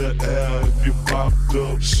it in the air if you popped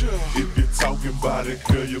up. If you're talking about it,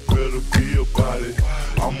 girl, you better be about it.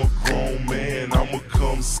 I'm a grown man, I'ma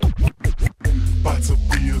come see. About to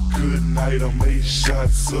be a good night, I'm 8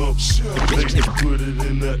 shots up. Ladies, put it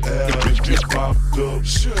in the air if you popped up.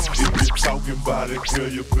 If you're talking about it, girl,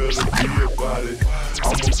 you better be about it.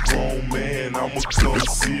 I'm a grown man, I'ma come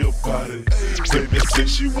see about it. Baby said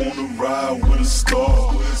she wanna ride with a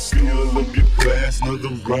star. Fill up your glass,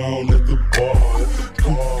 another round at the bar.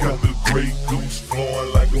 Got the Grey Goose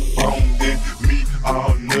flowing like a fountain. Me,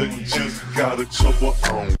 the chopper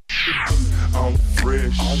on. I'm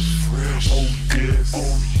fresh, oh yes,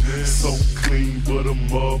 so clean but a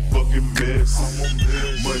motherfucking mess.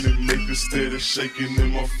 Money making steady shaking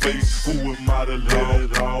in my face. Who am I to let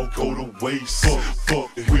it all go to waste?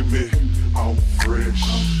 Fuck with me, I'm fresh,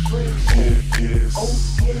 oh yes,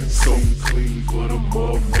 so clean but a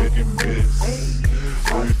motherfucking mess.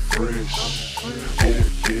 I'm fresh, oh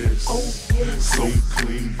yes, so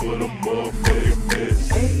clean but a motherfucking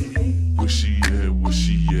mess. Where she at? Where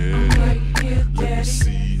she at? Let me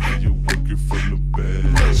see how you working from the back.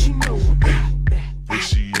 Where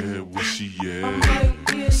she at? Where she at?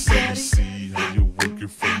 Let me see how you working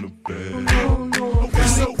from the back.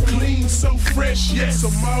 So clean, so fresh, yes,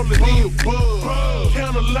 I'm all of the above.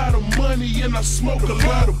 Count a lot of money and I smoke a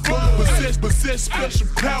lot of bud. Possess special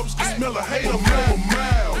powers to smell a hate a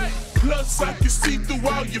mile. Plus I can see through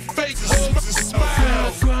all your fake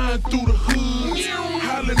smile. Flying through the hood,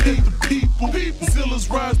 hollering at the people. Zillas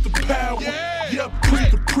rise to power. Yep, pre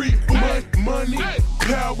money,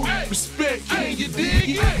 power, respect. Can you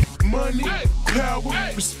dig it? Money, power,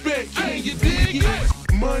 respect. Can you dig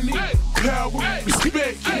it? Money, power,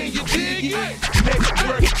 respect. Can you dig it? Next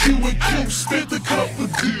work, Q and Q, spent a couple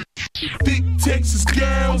D's. Thick Texas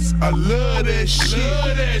girls, I love that shit.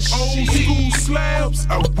 Old school slabs,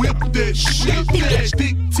 I whip that shit.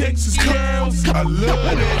 Thick Texas girls, I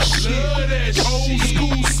love that shit. Old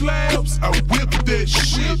school slabs, I whip that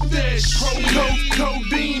shit.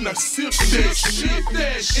 Codeine, I sip that shit.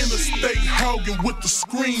 Interstate hogging with the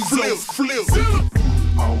screen flip.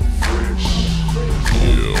 I'm fresh,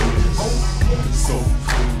 so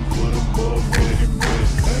cool with a motherfucking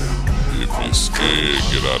mess. If you're scared,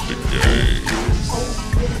 get out the game.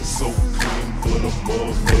 So clean, but a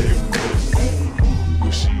motherfucking mess.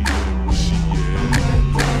 Where she at? Where she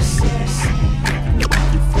at? See,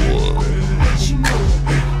 What? where she at?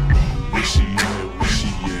 Where she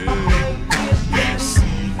at?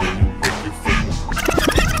 See how you working for me.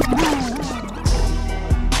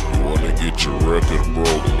 You wanna get your record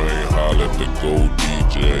broke, man? Holla at the Go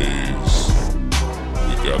DJs.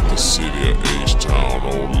 We got the city of H-Town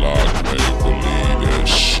on lock, man. Believe that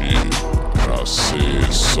shit. I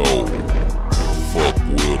said so. Fuck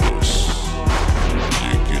with us.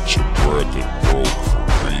 You get your record broke for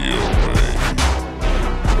real, man.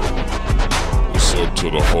 What's up to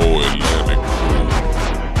the whole Atlantic crew?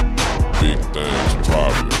 Big things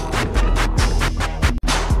poppin'.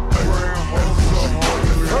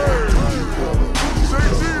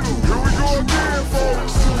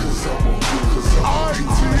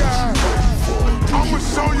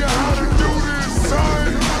 Show you how to do this, son.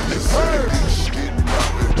 Hey.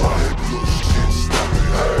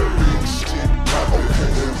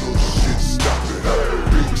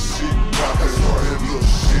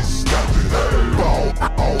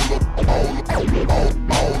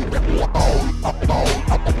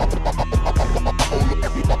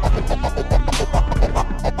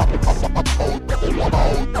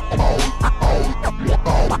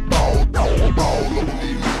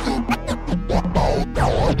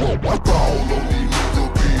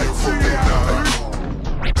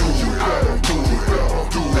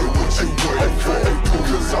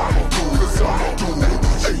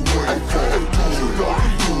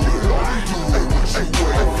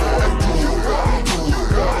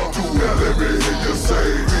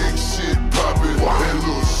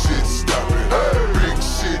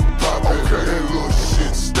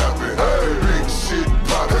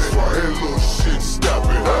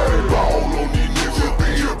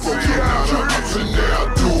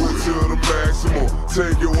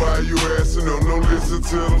 Take it while you asking them. Don't listen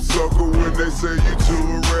to them sucker when they say you too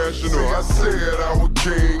irrational. I said I was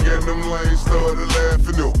king and them lanes started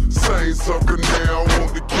laughing them. Same sucker now, I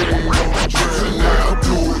want the king on the track. So now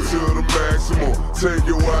do it to the maximum. Take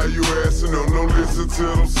it while you asking them. Don't listen to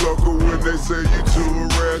them sucker when they say you too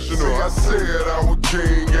irrational. I said I was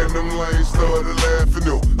king and them lanes started laughing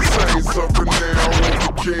them. Same sucker now, I want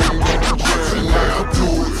the king on the track. So now do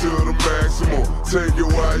it to the maximum. Take it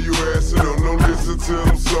while you asking them. Don't listen to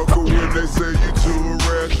them sucker when they say you too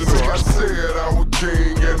irrational. I said I was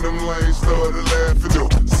king and them lanes started laughing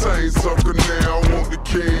them. Same sucker now, I want the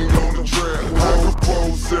king on the track. I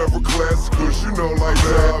compose several classicals, you know, like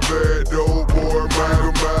that. Bad dope boy,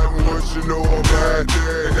 Michael Madden, what you know about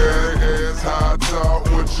that? That ass high top,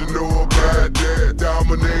 what you know about that?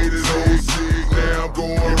 Dominated old sick, now I'm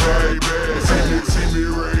going right back. See me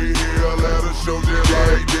right here, let us show just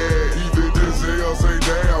like that. Even this hell say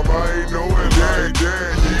damn, I ain't know it like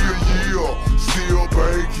that. Yeah, still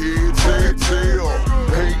bankhead, tail.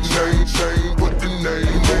 Ain't chain, but the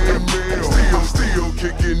name man. Still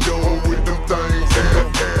kicking down with them things.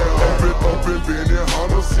 Up in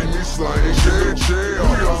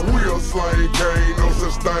slang game, no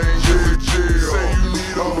such thing as a jail. Say you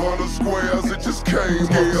need 100 squares, it just came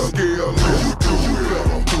scale. Let's do it,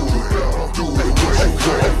 I'm do it, cause I'm do it,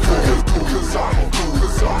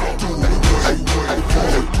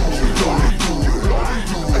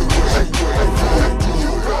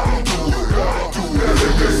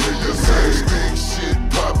 big shit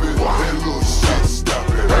poppin', and little shit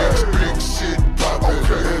stoppin'. Big shit poppin',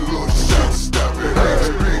 and little shit stoppin'.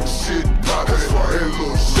 Big shit poppin', and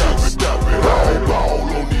little shit stoppin'. Ball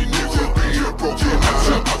on these niggas being broken out.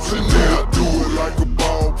 I do it like a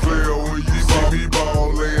ball player when you see me ball,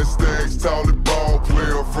 laying stacks, tally ball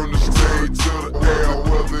player from the stage to the air,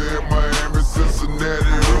 whether in Miami,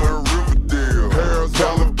 Cincinnati, or Riverdale. Harris,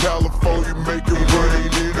 California, making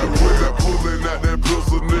rain in it. Pulling out that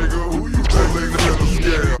pistol, nigga. Who you pulling out the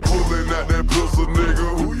scale? Pulling out that pistol, nigga.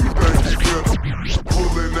 Who you think you finna?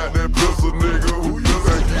 Pulling out that pistol, nigga. Who you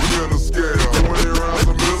think you finna scale? 20 rounds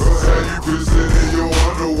of missiles, how you pissing in your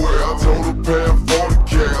underwear? I told her pay 40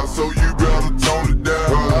 cal, so you better tone it down.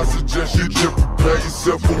 Well, I suggest you just prepare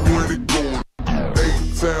yourself for when it going.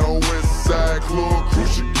 8-Town, West Side Club, crew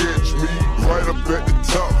should catch me right up at the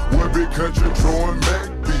top, where big country throwing Mac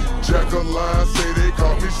beat. Jack a line, say they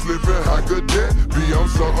caught me slipping. How could that be? I'm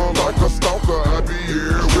something like a stalker. I be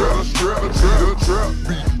here with a strap, the trap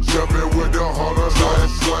beat. Jumping with the 100 slam.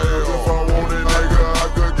 If I want it, nigga,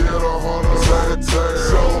 I could get 100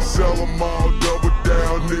 tag. Sell them all, double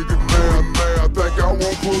down, nigga, man. I think I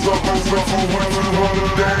won't pull up on something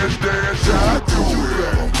 100 dash. I do it,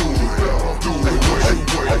 I'm do it, wait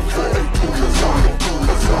for it, cause I'm do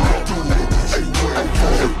it,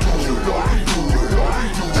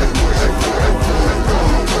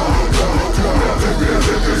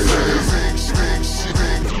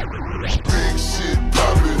 big shit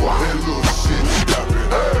poppin', and little shit stoppin'.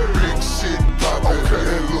 Big shit poppin',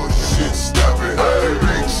 and little shit stoppin'.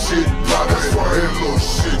 Big shit poppin', and little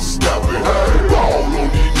shit stoppin'. Ball on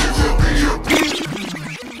these niggas being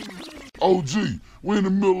OG, we in the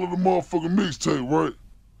middle of the motherfucking mixtape, right?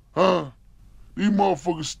 Huh? These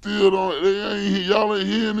motherfuckers still don't, y'all ain't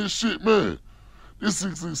hearing this shit, man. This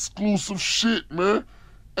is exclusive shit, man.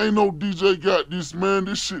 Ain't no DJ got this, man.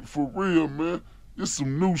 This shit for real, man. This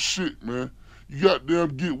some new shit, man. You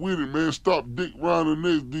goddamn get with it, man. Stop dick around the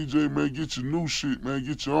next DJ, man. Get your new shit, man.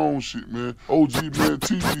 Get your own shit, man. OG, man,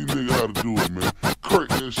 teach these niggas how to do it, man. Crank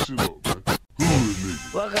that shit up, man. Hood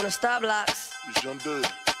nigga. Welcome to Stop Blocks. It's Young Dirty.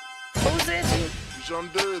 Who's it you? It's Young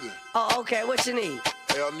Dirty. Oh, okay. What you need?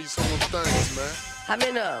 Hey, I need some of them things, man. How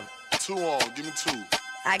many of them? 2 on, give me 2.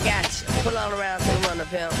 I got you. Pull on around to the runner,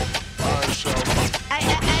 pimp. Alright, Shawty. Hey,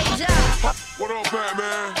 John. What up,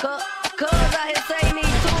 Batman? Cuz out here say he need 2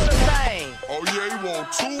 of them things. Oh yeah, you want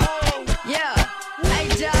 2 on? Yeah. Hey,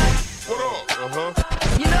 John. What up?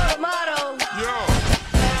 You know the motto. Yeah.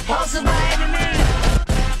 Hustle by any means.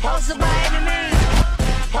 Hustle by any means.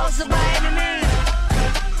 Hustle by any means.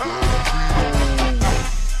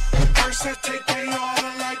 First I take they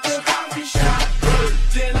order like the coffee shop.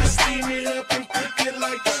 Then I steam it up and cook it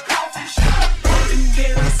like the coffee shop. And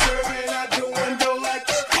then I serve it out the window like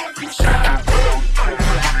the coffee shop.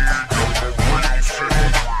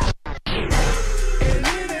 And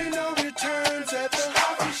it ain't no returns at the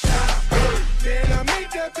coffee shop. Then I make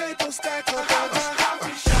that paper stack up at the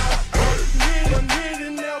coffee shop. Hit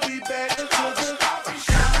 'em, they'll be back to the coffee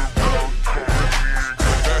shop.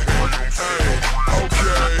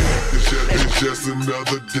 It's just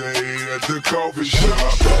another day at the coffee shop.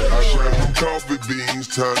 I share them coffee beans,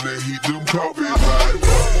 time to heat them coffee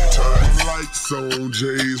lights. Turn lights on,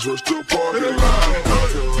 J's rush the parking lot.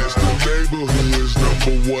 This the neighborhood's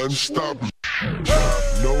 #1 stop.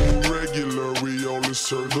 No regular, we only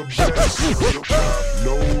serve the best.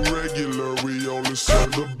 No regular, we only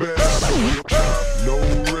serve the best. No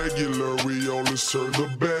regular, we only serve the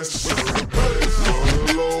best. For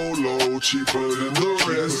the low, cheaper than the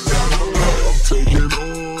rest. I'm taking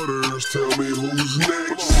orders, tell me who's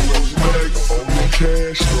next. Only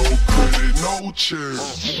cash, no credit, no check.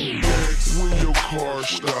 When your car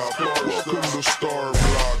stop, welcome to Star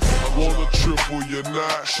Block. Want a triple, you're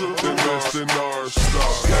not, invest in our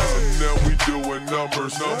stock. And now we doing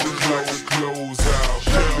numbers like a closeout.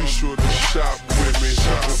 Be sure to shop with me,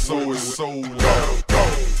 so it's sold out.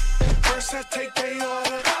 First I take they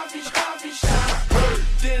order coffee shop.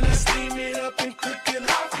 Then I steam it up and cook it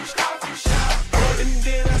coffee shop. And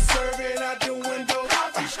then I serve it out the window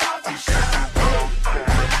coffee shop.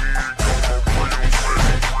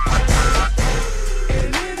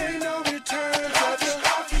 And it ain't no returns at the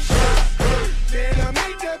coffee shop. Then I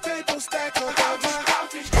make that paper stack up at my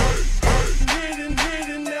coffee shop. Hit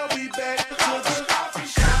 'em, they'll be back to the coffee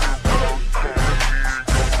shop.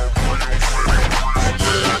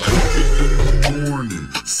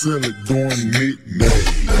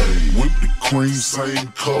 same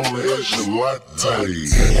color as your latte.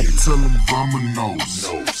 Tell them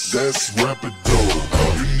Domino's, that's Rapido.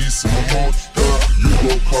 You need some more stuff, you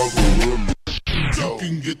go call Gorilla. You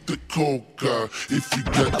can get the coca if you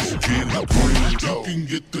got to get it green. You can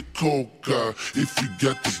get the coca if you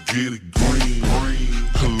got to get it green.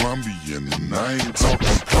 Colombian, and I ain't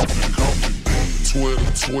talking coffee.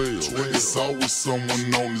 12-12, it's always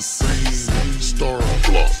someone on the scene. Star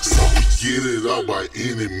blocks, so we get it out by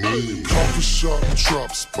any means. Coffee shop,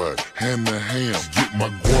 trap spot, hand to hand, get my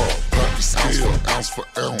guap. Pocket scale, ounce for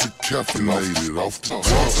ounce, decaffeinated off the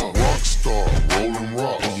top. Rockstar, rolling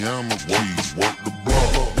rock, piano keys, work the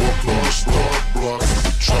block. Walk on the star block,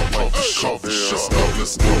 trap like the coffee shop.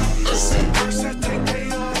 Let's go.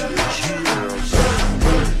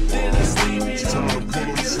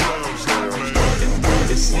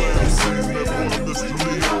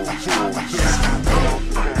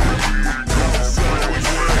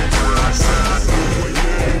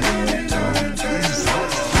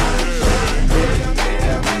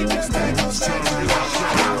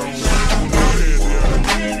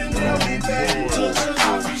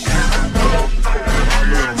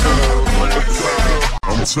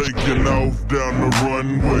 Taking off down the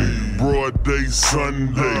runway, broad day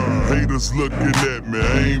Sunday. Haters looking at me, I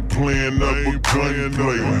ain't playing up a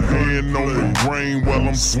gunplay. Hand on the grain while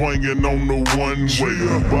I'm swinging on the one way.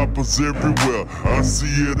 Boppers everywhere, I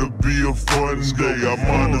see it'll be a fun day. I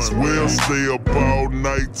might as well stay up all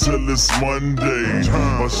night till it's Monday.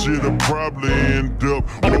 My shit'll probably end up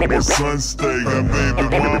on my son stay. Got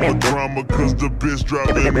baby mama drama cause the bitch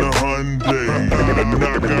driving the Hyundai. And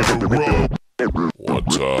I gotta roll. One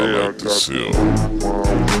time like to sell.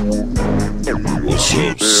 What's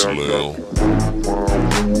up, Slim?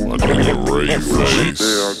 My nigga Ray Face.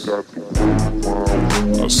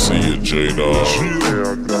 I see you, J-Dog.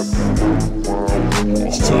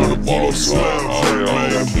 It's time to boss out all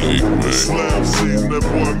click, man. It's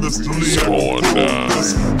going down.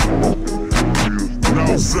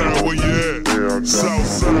 Northside, where you at?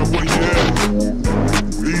 Southside, where you at?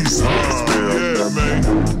 Eastside, where you at, man?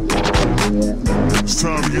 It's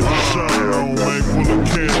time to get the shine on, man. Full of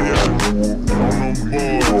candy out on them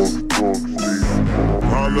boys.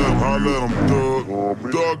 Holla at them, thug.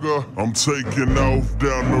 Thugger, I'm taking off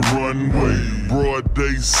down the runway. Broad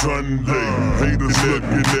day Sunday. Haters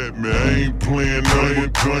looking at me, I ain't playing no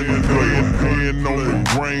gunplay. Hand on the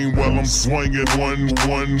grain while I'm swinging one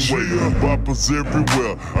way. Boppers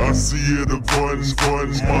everywhere, I see it a fun.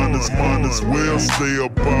 Might as well stay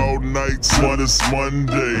up all night till it's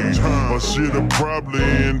Monday. My shit'll probably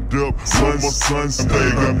end up on my son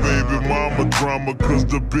stay. Got baby mama drama cause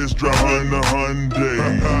the bitch driving the Hyundai.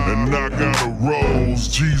 And I got a rose,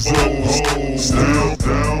 G's up hoes.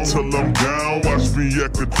 Down till I'm down, watch me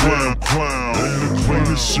act a clown. Clean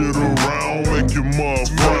this shit around, make your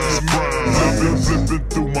motherfuckers proud. I've been flipping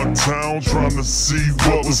through my town, trying to see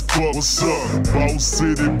what's up. Boss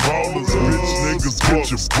city ballers, bitch niggas, get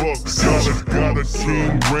your bucks up. Got a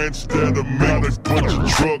king ranch that'll make a bunch of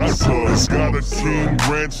trucks up. Got a king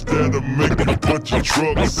ranch that'll make a bunch of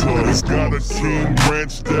trucks up. Got a king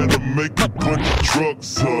ranch that'll make a bunch of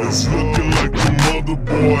trucks up. It's looking like the mother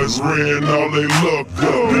boys ran all they luck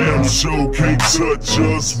up. Damn show can't touch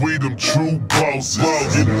us, we them true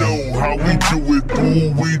bosses. You know how we do it,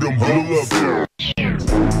 boo, we them bluffers.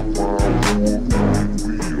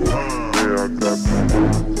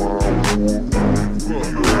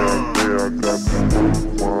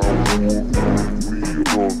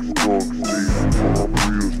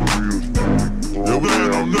 Yo,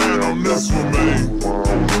 man, on this one, man.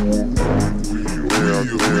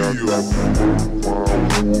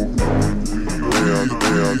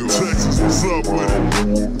 Texas, what's up with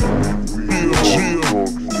it? Chill.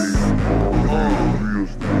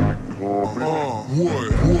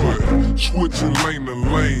 What? Switching lane to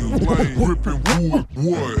lane. Ripping wood,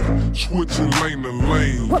 what? Switching lane to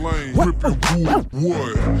lane. Ripping wood,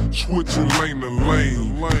 what? Switching lane to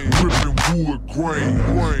lane. Ripping wood, grain.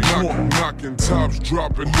 Knocking tops,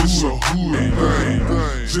 dropping this a hood thing.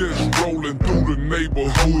 Just rolling through the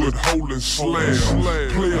neighborhood, holding slabs.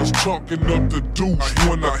 Players chalking up the deuce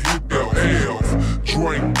when I hit the F.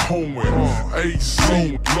 Drink pouring,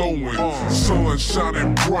 AC glowing. Sun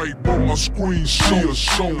shining bright, but my screen still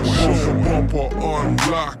showing. Bumper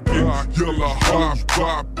unlocking, yellow hot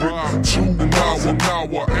popping. 2 miles an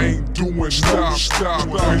hour, ain't doing stop.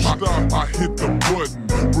 I hit the button,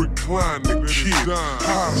 recline the kid.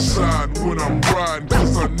 High side when I'm riding,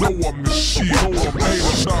 cause I know I'm the shit.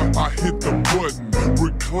 I hit the button,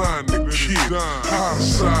 recline incline the kid. High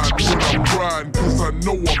side when I'm riding, cause I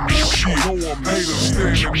know I'm the shit. Haters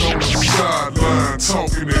standing on the sideline,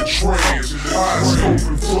 talking that trash. Eyes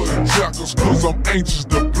open for the jackals, cause I'm anxious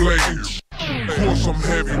to play. Of course I'm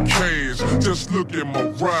having cash, just look at my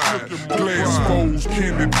ride. Glass bowls,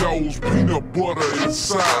 candy dolls, peanut butter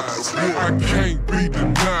inside. I can't be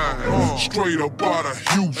denied, straight up out of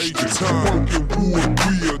Houston. Working wood,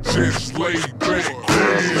 we are just laid back.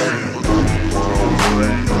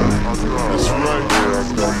 That's right.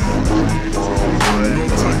 Gonna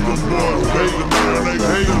take them boys, baby, man, they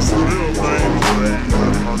hate us for real, man.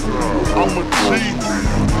 I'm a G,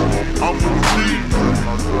 I'm a G.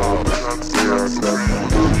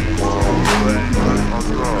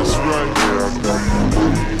 That's right.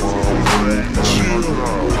 Chill.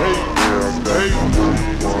 Hey, hey.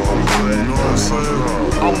 You know what I'm saying?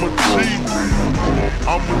 I'm a G.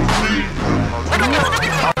 I'm a G.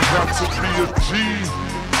 I got to be a G.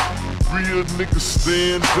 Real niggas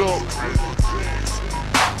stand up.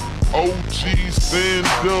 OG stand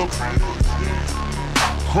up.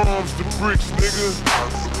 Crumbs the bricks, nigga.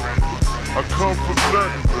 I come for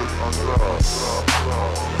nothing.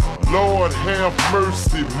 Lord have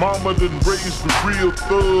mercy, mama done raised the real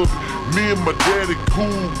thug. Me and my daddy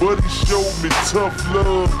cool, but he showed me tough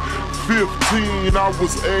love. 15, I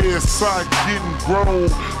was ass-side getting grown.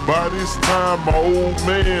 By this time, my old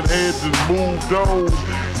man had to moved on.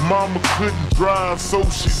 Mama couldn't drive, so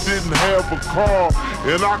she didn't have a car.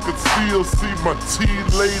 And I could still see my tea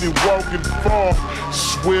lady walking far.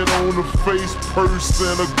 Sweat on her face, purse,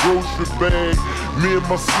 and a grocery bag. Me and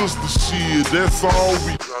my sister, shit, that's all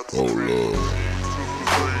we. Oh Lord.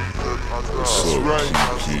 What's up, right.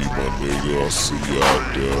 Kiki, my nigga? I see you out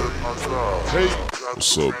there. Hey.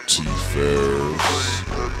 What's up, T-Ferris?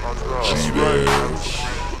 G-Dash?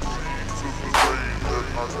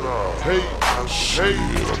 Hey. Shit,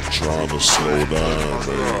 I'm trying to slow down,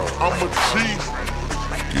 man. I'm a G.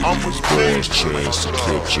 Give I'm these a boys G. a chance to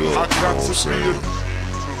catch up, you I know got what I'm to be saying?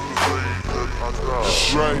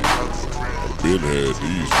 That's right. I've been had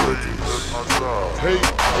these records. Hey,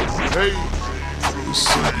 hey. This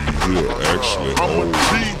CD here actually I'm a old. G.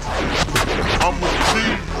 I'm a G.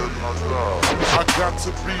 I got to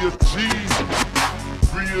be a G.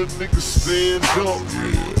 Real niggas stand up.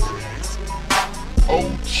 Yeah.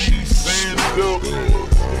 OG stand up.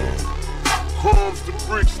 Crumbs the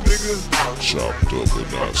bricks, nigga. Chopped up and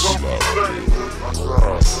not slopped.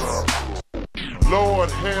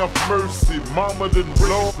 Lord have mercy, mama done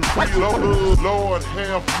raised the real thug. Lord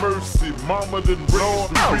have mercy, mama done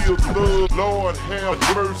raised the real thug. Lord have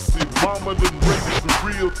mercy, mama done raised the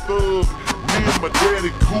real thug. Me and my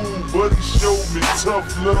daddy cool, but he showed me tough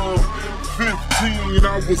love. 15, I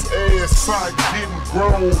was ass-side getting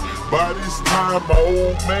grown. By this time, my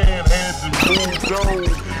old man had to move on.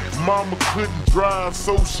 Mama couldn't drive,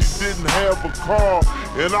 so she didn't have a car.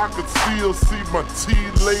 And I could still see my tea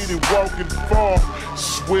lady walking far.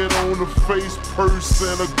 Sweat on her face, purse,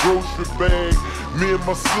 and a grocery bag. Me and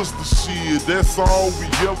my sister, shit, that's all we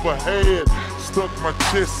ever had. Stuck my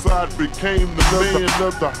chest side, became the man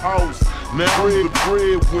of the house. Now I'm the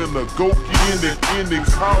breadwinner, go get in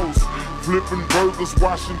Innings house. Flipping burgers,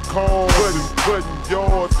 washing cars, and cutting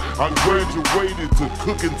yards. I graduated to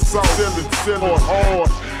cooking salt, selling hard.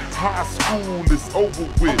 High school is over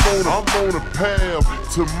with. I'm on a path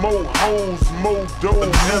to more hoes, more dough,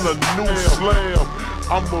 and a new slam.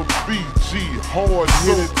 I'm a BG,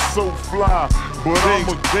 hard-headed, so fly, but I'm a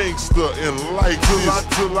gangster and like this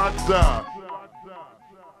till I die.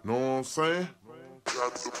 Know what I'm saying?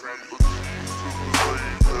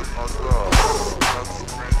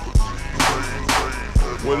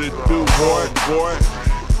 What it do, boy?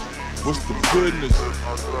 What's the business?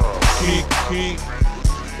 Keek.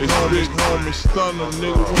 It's big homie stunner,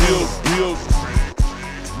 nigga. Build.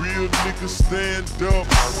 Real niggas stand up.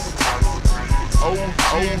 OG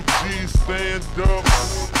stand up.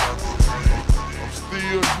 I'm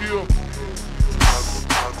still here.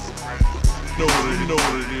 You know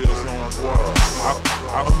what it is,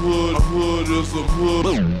 hood is a hood.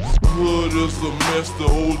 Hood is a mess. The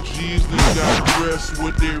OGs that got dressed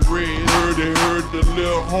with their red. They heard the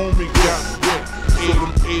little homie got wet. So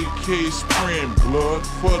them AKs spraying blood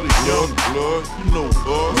for the young blood. You know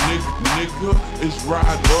nigga is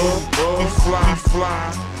riding he fly.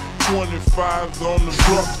 25s on the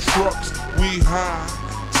trucks. We high.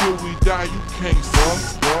 Till we die, you can't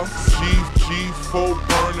fuck. G4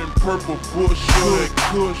 burning purple bush,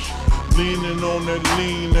 kush. Leaning on that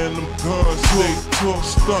lean and them guns stay tough.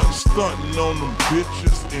 Stunting on them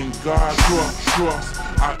bitches and God trust.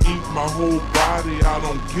 I eat my whole body, I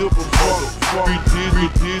don't give a fuck. We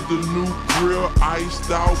did the new grill,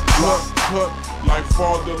 iced out, cut. Like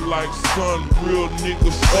father, like son, real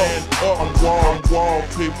niggas stand up. I'm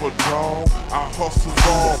wallpaper, dawg. I hustle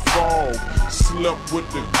all fall. Slept with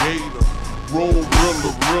the gator. Roll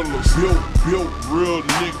realers, built real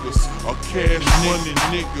niggas. A cash money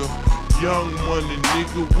nigga, young money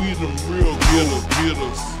nigga. We them real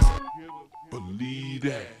getters. Believe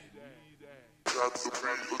that. Got to be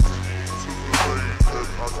the key to the way that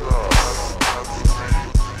I got. Got to be the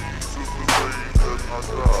key to the way that I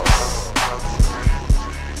got. Got to be the key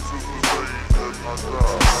to the way that I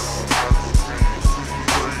got. Got to be the key to the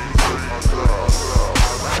way that I got.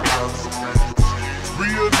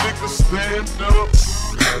 Real niggas stand up.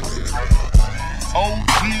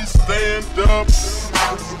 OG stand up.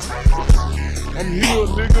 I'm here,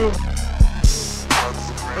 nigga.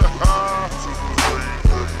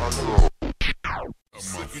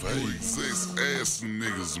 Exist ass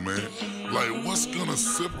niggas, man. Like, what's gonna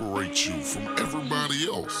separate you from everybody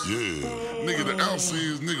else? Yeah. Nigga, the answer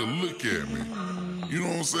is, nigga, look at me. You know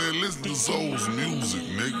what I'm saying? Listen to Zoe's music,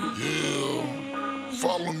 nigga. Yeah.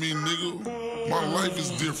 Follow me, nigga. My life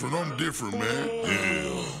is different. I'm different, man.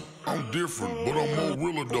 Yeah. I'm different, but I'm more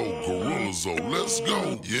realer though, gorillas though. Let's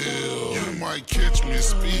go, yeah. You might catch me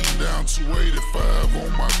speeding down 285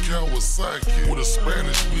 on my Kawasaki with a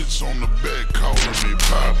Spanish bitch on the back calling me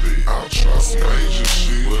Poppy. I'll try some Asian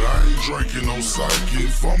shit, but I ain't drinking no sake.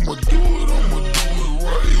 If I'ma do it, I'ma do it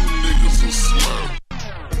right. You niggas are slow.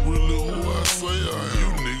 Really who I say I am. You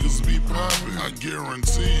niggas be poppin'. I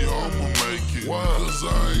guarantee you I'ma make it. Why? Cause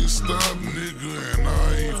I ain't stopping, nigga, and I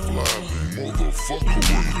ain't flopping. Motherfucker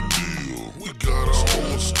with the deal. We got our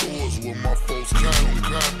own stores where my folks can't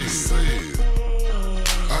copy. Said,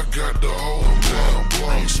 I got the whole damn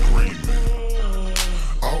block screaming.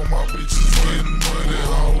 All my bitches getting money,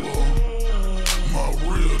 holla. My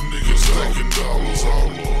real niggas taking dollars,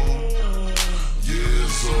 holla. Yeah,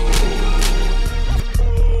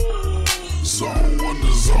 Zone 1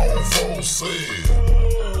 to Zone 4 said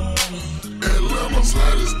Atlanta's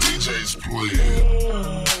hottest DJs playing.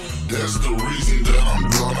 That's the reason that I'm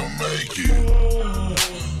gonna make it.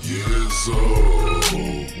 Yes,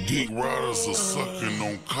 dick riders are sucking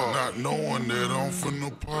on cock, not knowing that I'm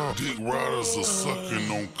finna pop. Dick riders are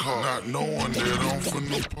sucking on cock, not knowing that I'm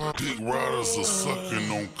finna pop. Dick riders are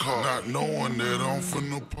sucking on cock, not knowing that I'm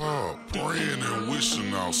finna pop. Praying and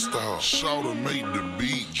wishing I'll stop. Shout to make the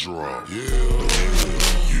beat drop. Yeah.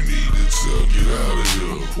 You need to tell, get out of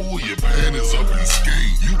here. Pull your panties up and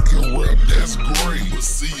skate. You can rap, that's great, but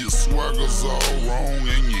see your swagger's all wrong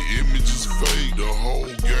and your image is fake. The whole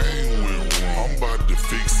game went wrong. I'm about to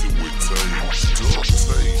fix it with tape. Duct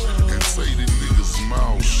tape and say the niggas'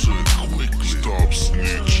 mouth shut quickly. Stop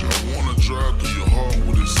snitching. I wanna drive through your heart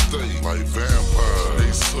with a stake. Like vampires,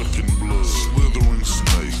 they sucking blood, slithering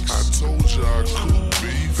snakes. I told you I could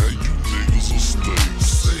beef, and you niggas will stay.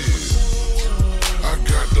 Said I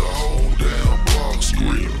got the whole damn block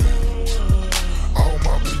screaming. All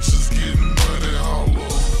my bitches getting money, holla.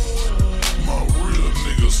 My real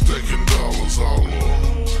niggas taking dollars, holla.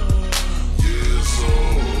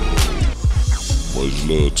 Much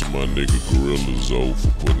love to my nigga Gorilla Zoe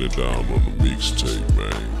for putting it down on the mixtape,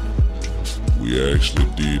 man. We actually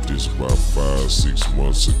did this about 5-6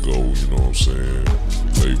 months ago, you know what I'm saying?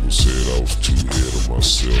 Label said I was too ahead of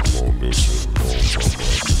myself on this one, you know what I'm talking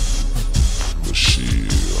about? But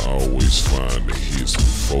shit, I always find the hits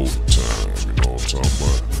before the time, you know what I'm talking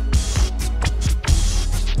about?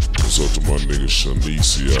 What's up to my nigga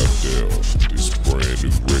Shanice out there? This brand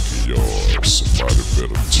new record yard, somebody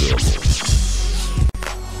better tell them.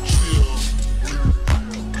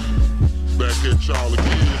 Back at y'all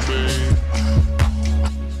again, man.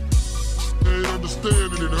 They ain't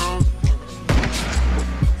understanding it, huh?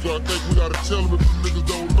 So I think we gotta tell them if the niggas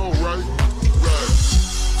don't know, right? Right.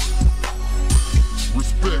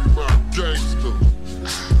 Respect my gangster.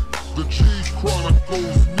 The G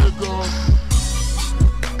Chronicles, nigga.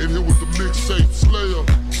 In here with the MixTape Slayer.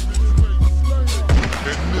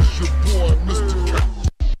 And this your boy, Mr. K.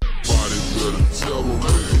 Body better tell them,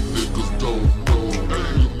 hey, niggas don't know. Tell them, hey,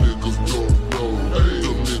 them niggas don't know. Hey,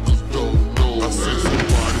 them niggas don't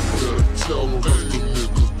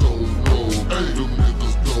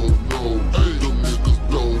know. Hey, them niggas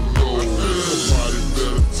don't know. Somebody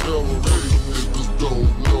better tell them, hey, them niggas don't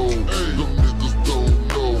know. Hey, them niggas don't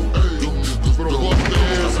know. Hey, them niggas don't know.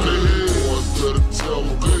 Boys better tell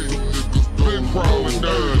them, hey, them niggas don't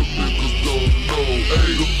know.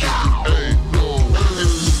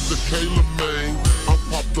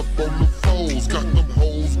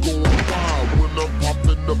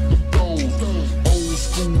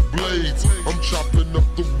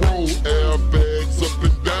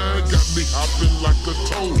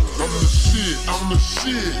 the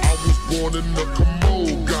shit. I was born in the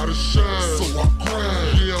commode, gotta shine, so I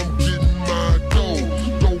grind. Yeah, I'm getting my dough.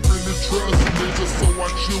 Don't really trust niggas, so I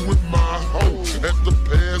chill with my hoe. At the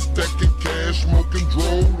pad, stacking cash, smoking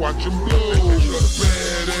dro, watching blow.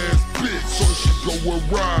 Badass bitch, so she go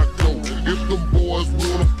where I go. If them boys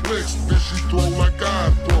wanna flex, then she throw like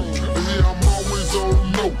I throw. And yeah, I'm always on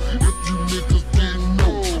low. If you niggas didn't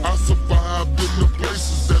know, I survived in the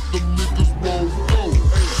places that them niggas won't go.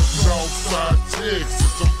 Southside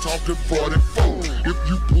Texas, I'm talking 44. If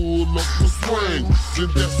you pull up the swing, then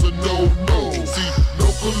that's a no-no. See, no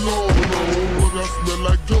cologne, but I smell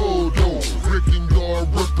like dodo. Breaking guard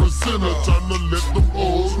representative, time to let them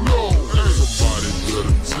hoes know. Hey, somebody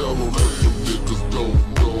better tell them that them niggas don't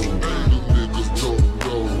know. Hey, them niggas don't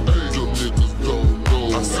know. Hey, them niggas don't know.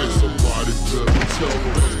 I say somebody better tell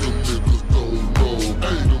them that them niggas don't know.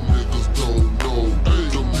 Hey, them niggas don't know. Hey,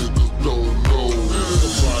 them niggas don't know.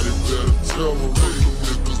 Somebody better tell them that them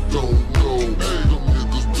niggas don't know. Hey, them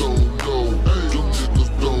niggas don't know. Hey, them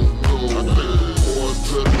niggas don't know. I think the boys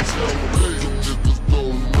better tell them, hey, them niggas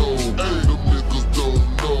don't know. Hey, them niggas don't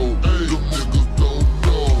know. Hey, them niggas don't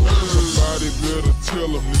know. Somebody better tell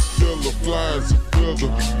them this fella flies a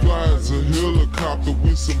feather, flies a helicopter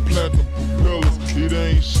with some platinum propellers. It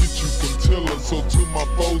ain't shit you can tell us. So to my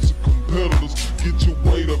foes and competitors, get your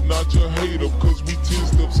weight up, not your hate up, cause we 10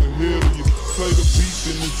 steps ahead of you. Play the beat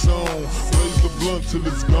in the zone, blaze the blunt till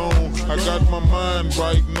it's gone. I got my mind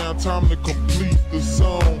right now, time to complete the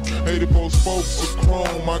song. 84 spokes of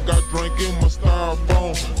chrome, I got drink in my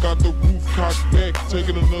styrofoam. Got the roof cocked back,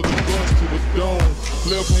 taking another blunt to the dome.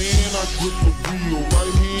 Left hand, I grip the wheel.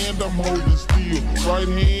 Right hand, I'm holding steel. Right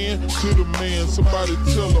hand to the man, somebody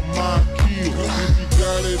tell him I kill. If you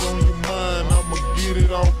got it on your mind, I'ma get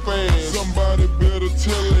it off fast. Somebody better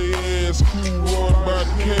tell their ass cool hard about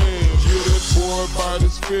cash. Yeah, that boy about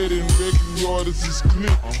his fed and reckon yard is his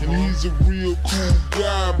clip. And he's a real cool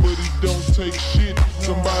guy, but he don't take shit.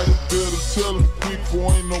 Somebody better tell him quick,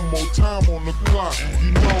 for ain't no more time on the clock.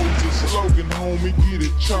 You know it's a slogan, homie, get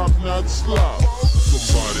it chopped, not slop.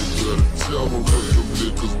 Somebody better tell him that them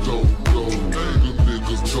niggas don't know. Hey, them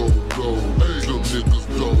niggas don't know. Hey, them niggas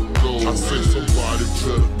don't know. I say somebody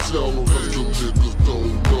better tell him that them niggas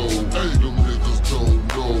don't know. Hey, them niggas don't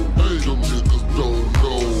know. Hey, them niggas don't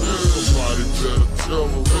know. Somebody better tell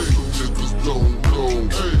him that them niggas don't know.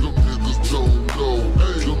 Hey, them niggas don't know.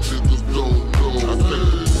 Hey, them niggas don't know. I think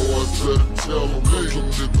the boys better tell him that them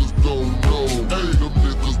niggas don't know. Hey, them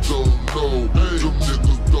niggas don't know. Hey, them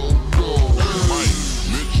niggas don't know.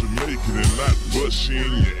 And not bust you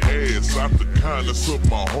in your ass. Out the kindness of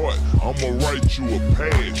my heart, I'ma write you a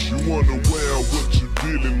pass. You unaware of what you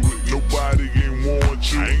dealing with, nobody ain't warned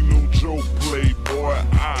you. I ain't no joke, playboy,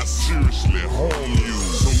 I seriously harm you.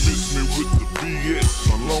 So miss me with the BS,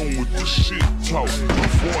 along with the shit talk. A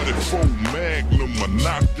 44 Magnum, I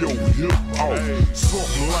knock your hip off.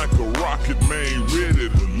 Something like a rocket, man, ready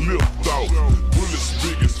to lift off. Bullets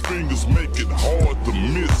big as fingers make it hard to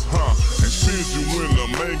miss, huh? And stingy when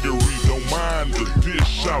I'm angry, don't mind the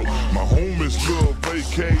dish out. My homies love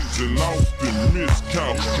vacays and often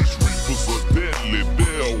miscount. These reapers are deadly,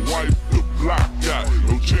 they'll wipe the block out.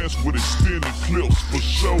 No chance with extended clips, for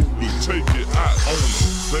sure to take it out. On a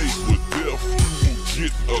date with death, you will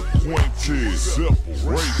get acquainted.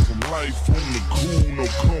 Separate from life, from the cool, no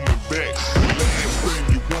coming back. The last thing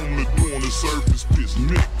you wanna do on the surface, piss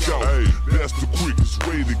Mick out. Hey, that's the quickest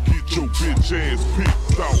way to get your bitch ass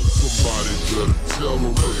picked out. Somebody better tell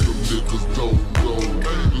them that them niggas don't know.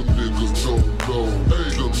 Hey, them niggas don't know. Hey,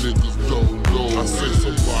 them niggas don't know. I say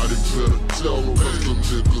somebody